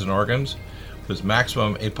tissues and organs, with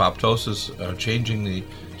maximum apoptosis, changing the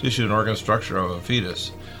tissue and organ structure of a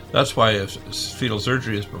fetus. That's why if fetal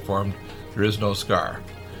surgery is performed, there is no scar.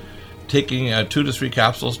 Taking 2 to 3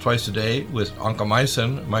 capsules twice a day with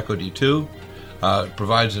oncomycin, myco-D2,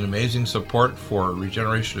 provides an amazing support for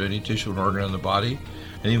regeneration of any tissue and organ in the body,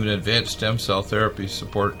 and even advanced stem cell therapy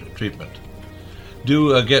support treatment.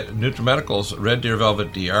 Do get NutriMedical's Red Deer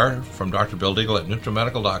Velvet DR from Dr. Bill Deagle at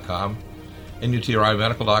NutriMedical.com,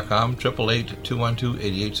 NUTRIMedical.com,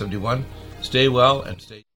 888-212-8871. Stay well and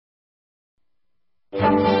stay...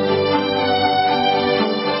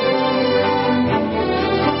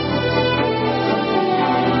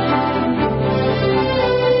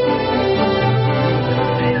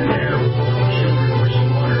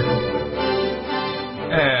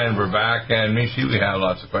 And we're back, and Michi, we have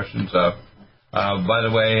lots of questions. By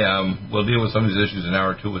the way, we'll deal with some of these issues in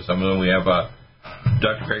hour 2 with some of them. We have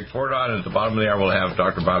Dr. Craig Ford on, and at the bottom of the hour we'll have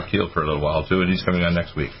Dr. Bob Keel for a little while, too, and he's coming on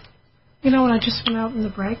next week. You know, when I just went out in the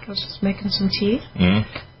break, I was just making some tea,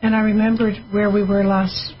 and I remembered where we were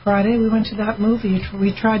last Friday. We went to that movie.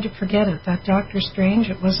 We tried to forget it, that Doctor Strange.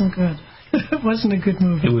 It wasn't good. It wasn't a good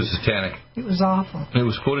movie. It was satanic. It was awful. It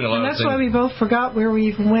was quoting a lot of things. And that's why we both forgot where we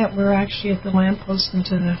even went. We were actually at the lamppost and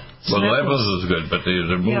to the... Well, the lamppost was good, but the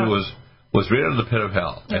movie was right out of the pit of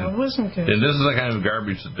hell. No, it wasn't good. And this is the kind of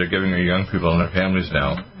garbage that they're giving our young people and their families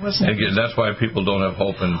now. It wasn't good. That's why people don't have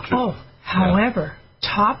hope. However,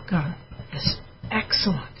 Top Gun is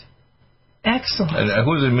excellent. Excellent. And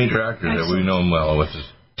who's the major actor that we know him well? What's his?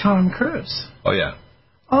 Tom Cruise. Oh, yeah.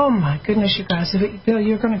 Oh, my goodness, you guys. Bill,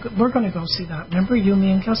 we're going to go see that. Remember, you,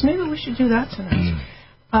 me, and Kels? Maybe we should do that tonight.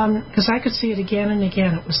 Because I could see it again and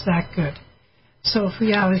again. It was that good. So, if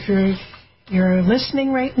you're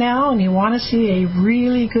listening right now and you want to see a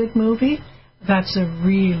really good movie, that's a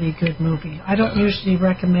really good movie. I don't usually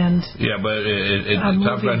recommend a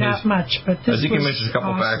movie that much, but this I think you mentioned a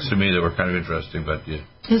couple facts to me that were kind of interesting, but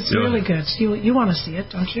it's really good. So you want to see it,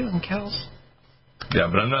 don't you, and Kels? Yeah,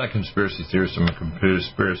 but I'm not a conspiracy theorist. I'm a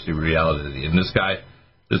conspiracy reality. And this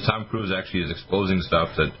Tom Cruise actually is exposing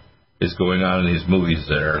stuff that is going on in these movies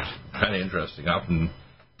that are kind of interesting, often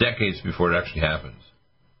decades before it actually happens.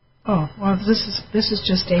 Oh, well, this is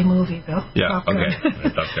just a movie, Bill. Yeah, Top Gun. Okay.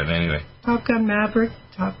 Top Gun, anyway. Top Gun Maverick,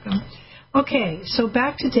 Top Gun. Okay, so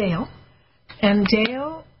back to Dale. And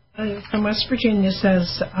Dale from West Virginia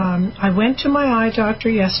says, I went to my eye doctor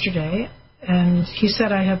yesterday, and he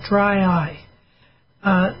said I have dry eye.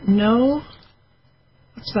 No,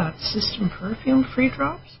 what's that, system perfume free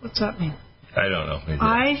drops? What's that mean? I don't know. Maybe.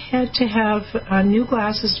 I had to have new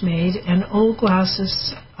glasses made and old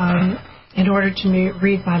glasses in order to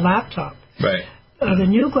read my laptop. Right. The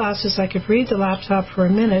new glasses, I could read the laptop for a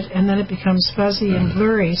minute, and then it becomes fuzzy and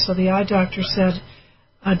blurry, so the eye doctor said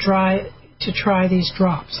try these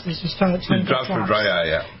drops. These are drops for dry eye,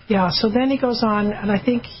 yeah. Yeah, so then he goes on, and I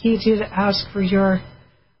think he did ask for your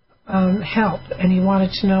help, and he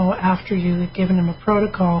wanted to know after you had given him a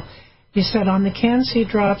protocol. He said, on the CanC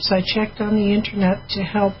drops, I checked on the internet to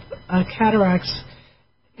help cataracts.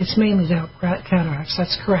 It's mainly to help cataracts,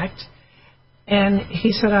 that's correct. And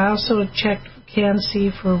he said, I also checked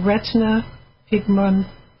CanC for retina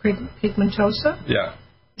pigmentosa. Yeah.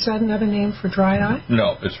 Is that another name for dry eye?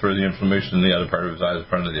 No, it's for the inflammation in the other part of his eye, the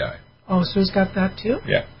front of the eye. Oh, so he's got that too?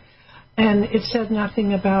 Yeah. And it said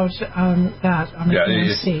nothing about that on the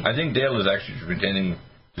DMC. I think Dale is actually pretending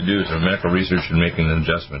to do some medical research and making an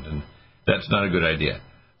adjustment, and that's not a good idea.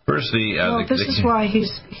 Firstly, this is why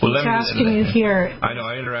he's asking you here. I know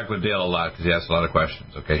I interact with Dale a lot because he asks a lot of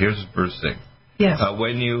questions. Okay, here's the first thing. Yes.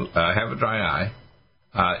 When you have a dry eye,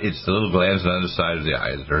 it's the little glands on the underside of the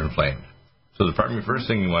eye that are inflamed. So the first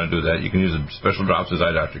thing you want to do that, you can use the special drops as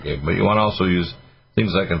eye doctor gave, but you want to also use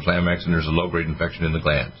things like Inflamax, and there's a low-grade infection in the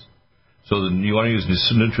glands. So then you want to use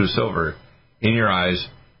NutriSilver in your eyes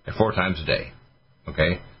 4 times a day.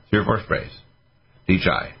 Okay? 3 or 4 sprays to each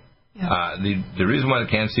eye. Yeah. The reason why the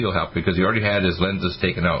Can-C will help, because he already had his lenses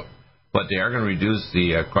taken out, but they are going to reduce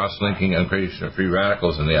the cross-linking and creation of free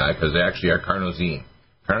radicals in the eye because they actually are carnosine.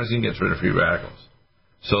 Carnosine gets rid of free radicals.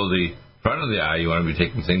 So the front of the eye, you want to be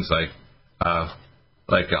taking things like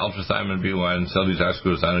ultrathymine B1,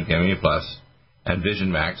 Cellulose Gamma Plus, and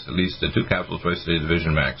Vision Max, at least 2 capsules twice a day of the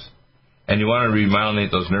Vision Max. And you want to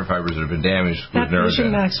remyelinate those nerve fibers that have been damaged. That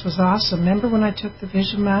Vision Max was awesome. Remember when I took the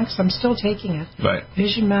Vision Max? I'm still taking it. Right.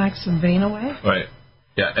 Vision Max and Vein Away. Right.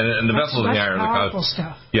 Yeah, and the vessels in the eye are powerful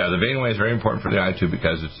stuff. Yeah, the Vein Away is very important for the eye too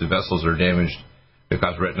because it's the vessels are damaged that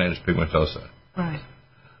cause retinitis pigmentosa. Right.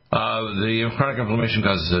 The chronic inflammation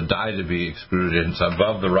causes a dye to be extruded. It's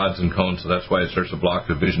above the rods and cones, so that's why it starts to block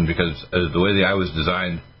the vision because the way the eye was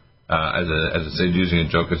designed, as I said, using a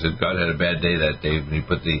joke, I said God had a bad day that day when he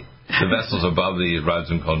put the vessels above the rods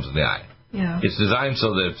and cones in the eye. Yeah. It's designed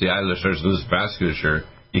so that if the eye starts to lose vasculature,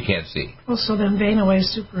 you can't see. Well, so then Vein Away is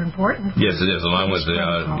super important. Yes, it is, along with the,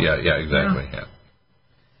 exactly. Yeah.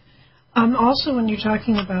 Also, when you're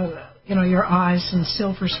talking about, your eyes and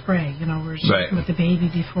silver spray, we were talking with the baby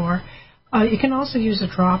before, you can also use a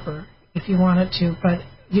dropper if you wanted to, but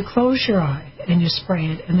you close your eye and you spray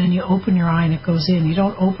it, and then you open your eye and it goes in. You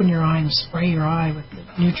don't open your eye and spray your eye with the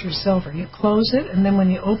NutriSilver. You close it, and then when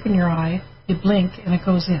you open your eye, you blink and it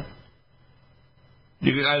goes in.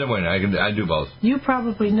 You can either way. I do both. You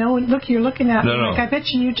probably know. Look, you're looking at me. No. Like, I bet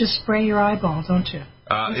you just spray your eyeball, don't you?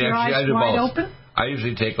 Your eyes I do wide both. open? I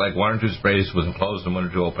usually take like 1 or 2 sprays with them closed and 1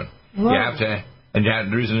 or 2 open. Whoa. You have to, and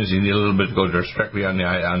the reason is you need a little bit to go directly on the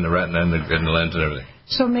eye, on the retina and the lens and everything.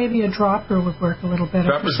 So maybe a dropper would work a little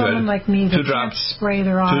better for someone like me that can't spray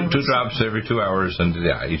their eye. 2 drops every 2 hours into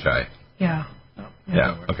the eye, each eye. Yeah.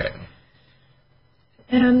 Okay.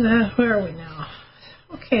 And where are we now?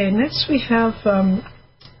 Okay, next we have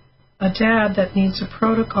a dad that needs a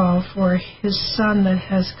protocol for his son that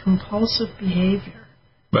has compulsive behavior.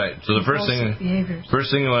 Right. So the first thing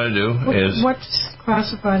you want to do is what's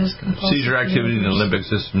classified as compulsive seizure activity in the limbic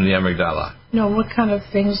system, the amygdala. No, what kind of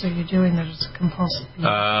things are you doing that is compulsive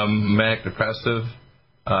behavior? Manic depressive,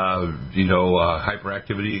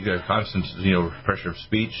 hyperactivity, constant, pressure of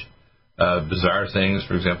speech, bizarre things.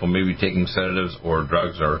 For example, maybe taking sedatives or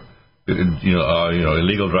drugs or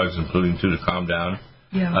illegal drugs, including to calm down.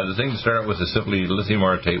 Yeah. The thing to start out with is simply lithium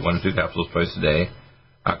orotate, 1 to 2 capsules twice a day.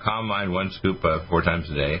 Calm Mind, 1 scoop 4 times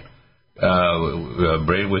a day.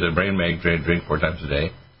 With a brain mag drink 4 times a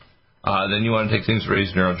day. Then you want to take things to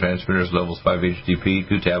raise neurotransmitters levels, 5-HTP,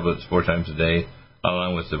 2 tablets 4 times a day,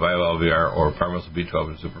 along with the BioLVR or Parmethyl B12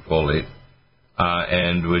 and superfolate.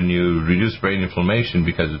 And when you reduce brain inflammation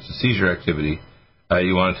because it's a seizure activity,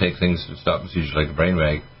 you want to take things to stop the seizures like the brain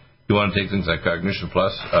mag. You want to take things like Cognition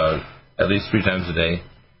Plus at least 3 times a day,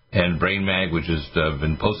 and Brain Mag, which is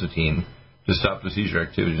vinpocetine, to stop the seizure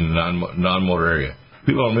activity in the non-motor area.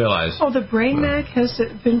 People don't realize. Oh, the Brain Mag has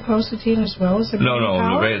vinpocetine as well as the Brain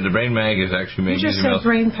Power? The Brain Mag is actually made using... You just said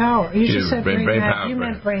Brain Power. You just said Brain Mag. Power, you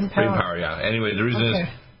meant Brain Power. Brain Power, yeah. Anyway, the reason is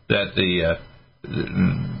that the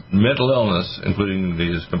mental illness, including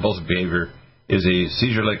this compulsive behavior, is a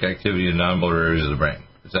seizure-like activity in non-motor areas of the brain.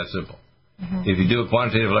 It's that simple. Mm-hmm. If you do a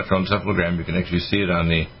quantitative electroencephalogram, you can actually see it on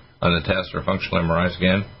the test or functional MRI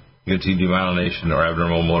scan. You can see demyelination or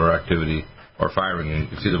abnormal motor activity or firing, and you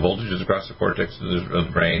can see the voltages across the cortex of the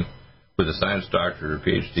brain. With a science doctor or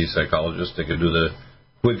PhD psychologist, they can do the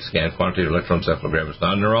QUIG scan, quantitative electroencephalogram. It's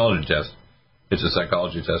not a neurology test; it's a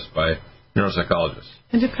psychology test by neuropsychologists.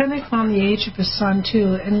 And depending on the age of his son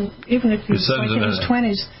too, and even if he's like in his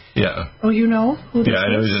 20s. Yeah. Oh, you know who this is? Yeah,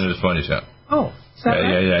 I know he's in his 20s. Yeah. Oh, is that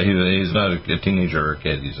right? Yeah. He's not a teenager or a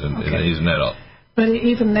kid. He's an adult. But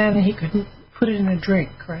even then, he couldn't put it in a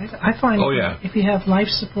drink, right? I find if you have life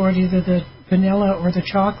support, either the vanilla or the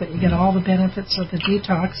chocolate, you get all the benefits of the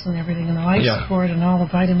detox and everything, and the life support and all the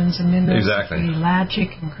vitamins and minerals. Exactly. The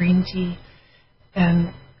Ellagic and green tea,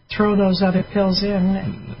 and throw those other pills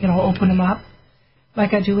in, open them up,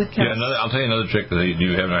 like I do with cats. Yeah, I'll tell you another trick that I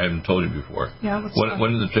haven't told you before. Yeah,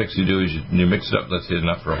 one of the tricks you do is you mix it up, let's say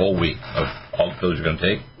enough for a whole week of all the pills you're going to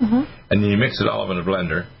take, mm-hmm. and then you mix it all up in a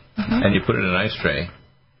blender, and you put it in an ice tray,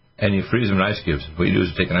 and you freeze them in ice cubes. What you do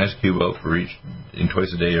is take an ice cube out for each, in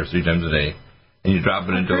twice a day or 3 times a day, and you drop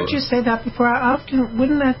it into. I've heard you say that before.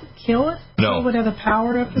 Wouldn't that kill it? No. It would have the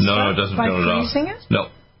power of the stuff? No, it doesn't by kill it at all. freezing it?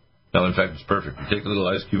 No, in fact, it's perfect. You take a little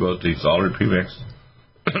ice cube out, it's already pre-mixed,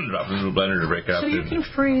 drop it in a little blender to break it up. So you can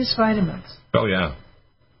freeze vitamins? Oh, yeah.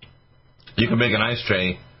 You can make an ice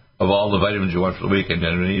tray of all the vitamins you want for the weekend,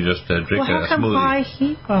 and then you just drink a smoothie. Well, how come high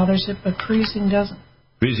heat bothers it, but freezing doesn't?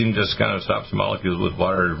 Freezing just kind of stops the molecules with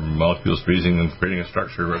water, molecules freezing and creating a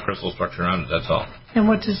structure, a crystal structure around it, that's all. And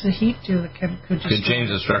what does the heat do? It can change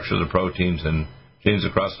the structure of the proteins and change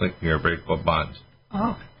the cross-linking or break up bonds.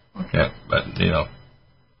 Oh, okay. Yeah, but,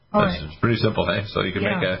 it's pretty simple, hey? So you can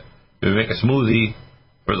make a smoothie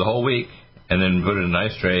for the whole week and then put it in an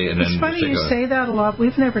ice tray. And it's funny you say that a lot.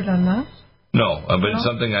 We've never done that. No, but it's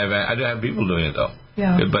something I do have people doing it, though.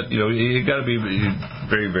 Yeah. But, you got to be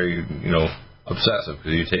very, very, obsessive,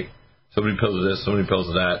 because you take so many pills of this, so many pills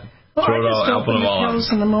of that. Well, throw it all, open the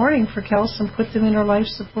pills in the morning for calcium, put them in our life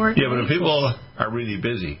support. Yeah, but if people are really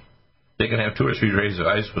busy, they can have 2 or 3 trays of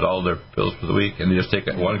ice with all their pills for the week, and they just take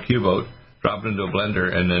 1 cube out, drop it into a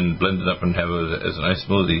blender, and then blend it up and have it as a nice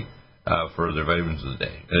smoothie for their vitamins of the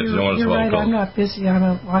day. You're right. I'm not busy. I'm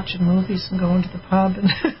out watching movies and going to the pub and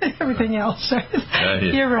everything else.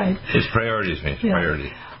 You're right. It's priorities, mate. It's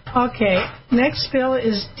priorities. Okay. Next bill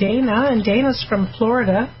is Dana, and Dana's from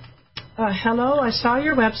Florida. Hello. I saw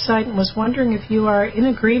your website and was wondering if you are in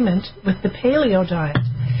agreement with the paleo diet.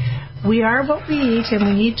 We are what we eat, and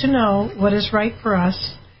we need to know what is right for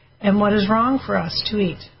us and what is wrong for us to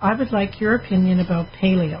eat. I would like your opinion about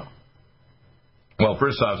paleo. Well,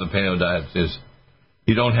 first off, the paleo diet is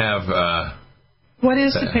you don't have... what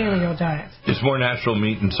is the paleo diet? It's more natural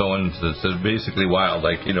meat and so on. It's basically wild,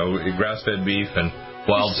 like, grass-fed beef and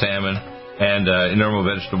wild salmon and normal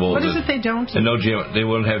vegetables. What is it they don't eat? And no GMO. They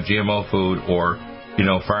wouldn't have GMO food or,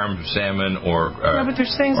 farm salmon or no, but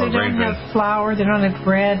there's things they don't have flour, they don't have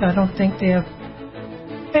bread, I don't think they have...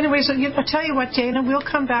 Anyway, so I'll tell you what, Dana, we'll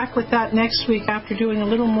come back with that next week after doing a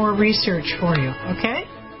little more research for you, okay?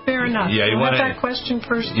 Fair enough. Yeah, you want that question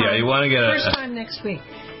first time. Yeah, you want to get first time next week.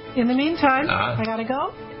 In the meantime, I got to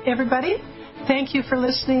go. Everybody, thank you for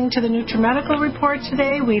listening to the NutriMedical Report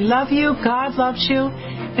today. We love you. God loves you.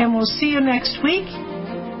 And we'll see you next week.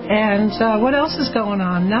 And what else is going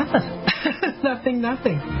on? Nothing.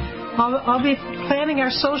 nothing. I'll be planning our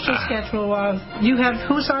social schedule. You have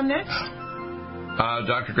who's on next?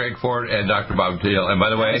 Dr. Greg Ford and Dr. Bob Thiel. And by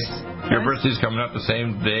the way, your birthday's coming up the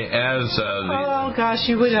same day as oh gosh,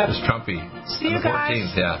 you would have. It's Trumpy. See you guys.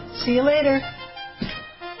 14th, yeah. See you later.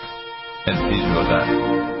 And please about that.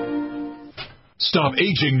 Stop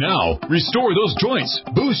aging now. Restore those joints.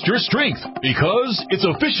 Boost your strength. Because it's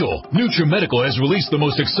official. NutriMedical has released the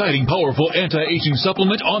most exciting, powerful anti-aging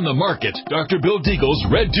supplement on the market. Dr. Bill Deagle's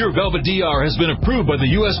Red Deer Velvet DR has been approved by the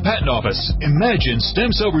U.S. Patent Office. Imagine stem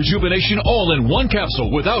cell rejuvenation all in one capsule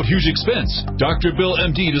without huge expense. Dr. Bill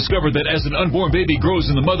MD discovered that as an unborn baby grows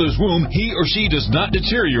in the mother's womb, he or she does not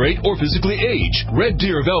deteriorate or physically age. Red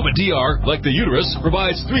Deer Velvet DR, like the uterus,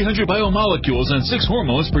 provides 300 biomolecules and 6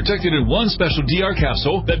 hormones protected in one special DR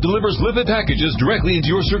capsule that delivers lipid packages directly into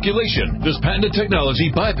your circulation. This patented technology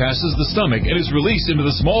bypasses the stomach and is released into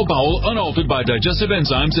the small bowel unaltered by digestive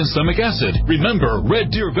enzymes and stomach acid. Remember, Red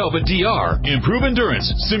Deer Velvet DR. Improve endurance,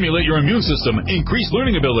 stimulate your immune system, increase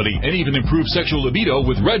learning ability, and even improve sexual libido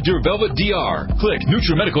with Red Deer Velvet DR. Click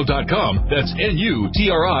NutriMedical.com. That's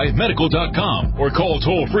NUTRI Medical.com. Or call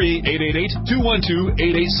toll-free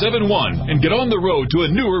 888-212-8871 and get on the road to a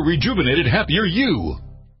newer, rejuvenated, happier you.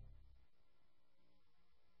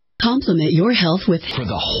 Complement your health with for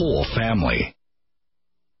the whole family.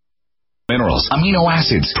 Minerals, amino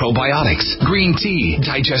acids, probiotics, green tea,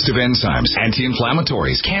 digestive enzymes,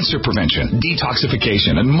 anti-inflammatories, cancer prevention,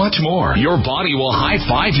 detoxification, and much more. Your body will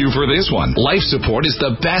high-five you for this one. Life Support is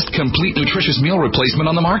the best complete nutritious meal replacement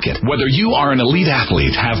on the market. Whether you are an elite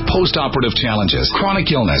athlete, have post-operative challenges, chronic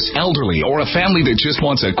illness, elderly, or a family that just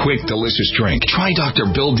wants a quick, delicious drink, try Dr.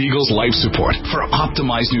 Bill Deagle's Life Support for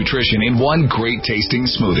optimized nutrition in one great-tasting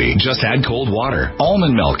smoothie. Just add cold water,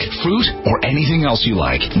 almond milk, fruit, or anything else you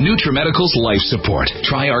like. NutriMedical Life Support.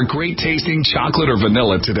 Try our great-tasting chocolate or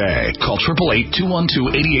vanilla today. Call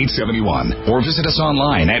 888-212-8871 or visit us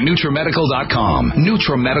online at NutriMedical.com.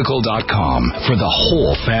 NutriMedical.com for the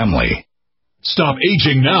whole family. Stop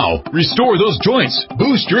aging now. Restore those joints.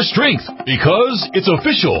 Boost your strength. Because it's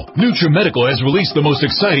official. NutriMedical has released the most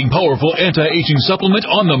exciting, powerful anti-aging supplement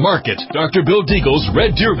on the market. Dr. Bill Deagle's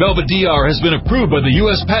Red Deer Velvet DR has been approved by the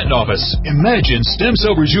U.S. Patent Office. Imagine stem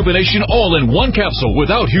cell rejuvenation all in one capsule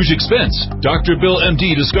without huge expense. Dr. Bill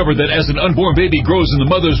MD discovered that as an unborn baby grows in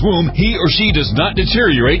the mother's womb, he or she does not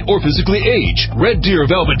deteriorate or physically age. Red Deer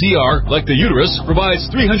Velvet DR, like the uterus, provides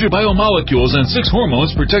 300 biomolecules and 6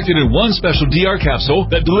 hormones protected in one special DR capsule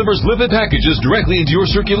that delivers lipid packages directly into your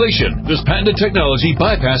circulation. This patented technology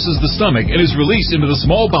bypasses the stomach and is released into the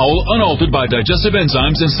small bowel unaltered by digestive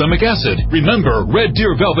enzymes and stomach acid. Remember, Red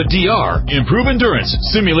Deer Velvet DR. Improve endurance,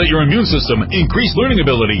 stimulate your immune system, increase learning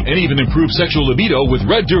ability, and even improve sexual libido with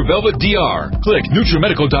Red Deer Velvet DR. Click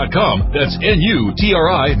NutriMedical.com, that's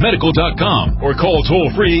NUTRIMEDICAL.com, or call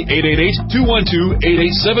toll-free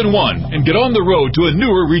 888-212-8871 and get on the road to a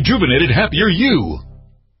newer, rejuvenated, happier you.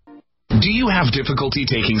 Do you have difficulty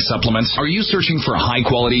taking supplements? Are you searching for a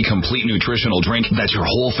high-quality, complete nutritional drink that your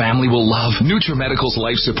whole family will love? NutriMedical's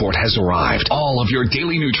Life Support has arrived. All of your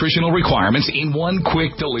daily nutritional requirements in one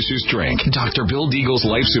quick, delicious drink. Dr. Bill Deagle's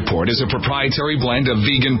Life Support is a proprietary blend of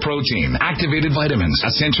vegan protein, activated vitamins,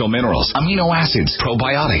 essential minerals, amino acids,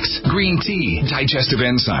 probiotics, green tea, digestive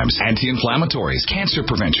enzymes, anti-inflammatories, cancer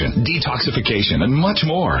prevention, detoxification, and much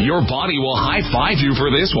more. Your body will high-five you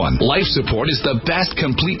for this one. Life Support is the best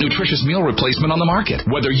complete nutritious meal replacement on the market.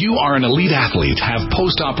 Whether you are an elite athlete, have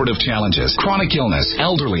post-operative challenges, chronic illness,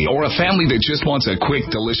 elderly, or a family that just wants a quick,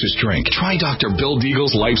 delicious drink, try Dr. Bill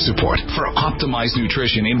Deagle's Life Support for optimized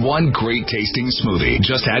nutrition in one great tasting smoothie.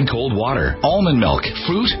 Just add cold water, almond milk,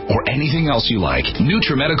 fruit, or anything else you like.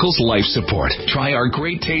 NutriMedical's Life Support. Try our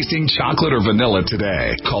great tasting chocolate or vanilla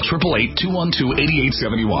today. Call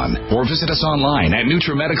 888-212-8871 or visit us online at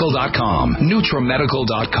NutriMedical.com.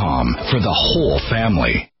 NutriMedical.com for the whole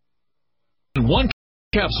family. One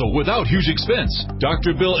capsule without huge expense.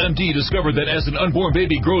 Dr. Bill MD discovered that as an unborn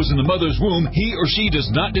baby grows in the mother's womb, he or she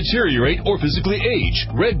does not deteriorate or physically age.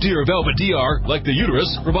 Red Deer Velvet DR, like the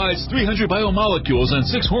uterus, provides 300 biomolecules and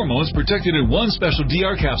 6 hormones protected in one special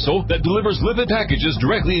DR capsule that delivers lipid packages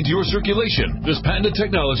directly into your circulation. This patented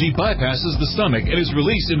technology bypasses the stomach and is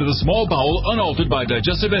released into the small bowel unaltered by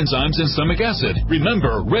digestive enzymes and stomach acid.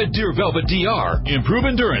 Remember, Red Deer Velvet DR. Improve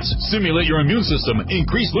endurance, stimulate your immune system,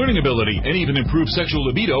 increase learning ability, and even improve sexual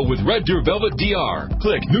libido with Red Deer Velvet DR.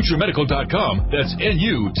 Click NutriMedical.com, that's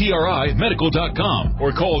NUTRIMEDICAL.com,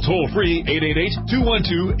 or call toll-free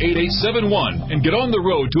 888-212-8871 and get on the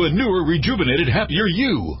road to a newer, rejuvenated, happier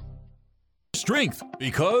you. Strength,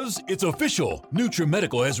 because it's official.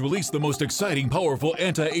 NutriMedical has released the most exciting, powerful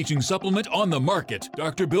anti-aging supplement on the market.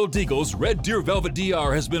 Dr. Bill Deagle's Red Deer Velvet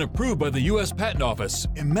DR has been approved by the U.S. Patent Office.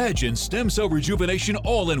 Imagine stem cell rejuvenation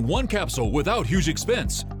all in one capsule without huge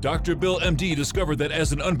expense. Dr. Bill MD discovered that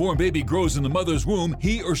as an unborn baby grows in the mother's womb,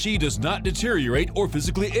 he or she does not deteriorate or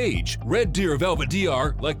physically age. Red Deer Velvet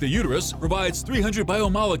DR, like the uterus, provides 300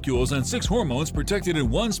 biomolecules and 6 hormones protected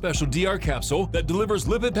in one special DR capsule that delivers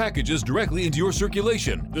lipid packages directly into your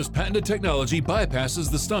circulation. This patented technology bypasses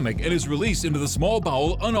the stomach and is released into the small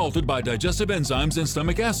bowel unaltered by digestive enzymes and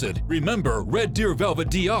stomach acid. Remember, Red Deer Velvet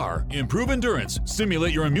DR. Improve endurance,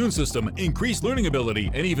 stimulate your immune system, increase learning ability,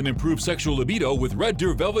 and even improve sexual libido with Red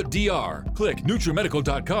Deer Velvet DR. Click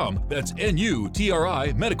NutriMedical.com, that's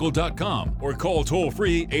NUTRIMEDICAL.com, or call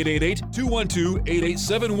toll-free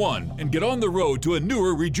 888-212-8871 and get on the road to a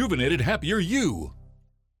newer, rejuvenated, happier you.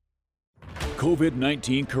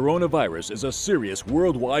 COVID-19 coronavirus is a serious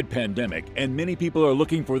worldwide pandemic, and many people are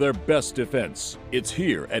looking for their best defense. It's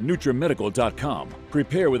here at NutriMedical.com.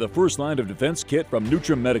 Prepare with a first line of defense kit from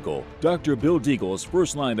NutriMedical. Dr. Bill Deagle's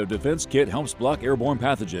first line of defense kit helps block airborne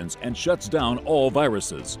pathogens and shuts down all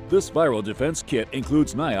viruses. This viral defense kit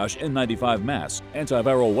includes NIOSH N95 mask,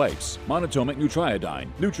 antiviral wipes, monatomic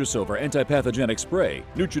nutriodine, Nutrisilver antipathogenic spray,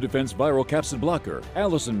 NutriDefense viral capsid blocker,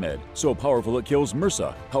 Allison Med, so powerful it kills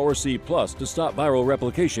MRSA, Power C Plus to stop viral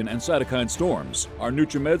replication and cytokine storms. Our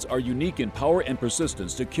NutriMeds are unique in power and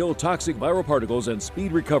persistence to kill toxic viral particles and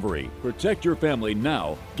speed recovery. Protect your family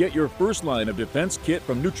now. Get your first line of defense kit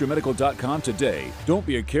from NutriMedical.com today. Don't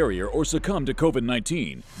be a carrier or succumb to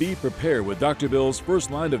COVID-19. Be prepared with Dr. Bill's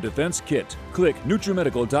first line of defense kit. Click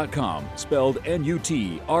NutriMedical.com, spelled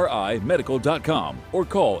NUTRIMEDICAL.com, or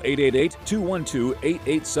call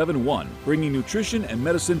 888-212-8871, bringing nutrition and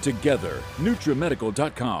medicine together.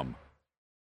 NutriMedical.com.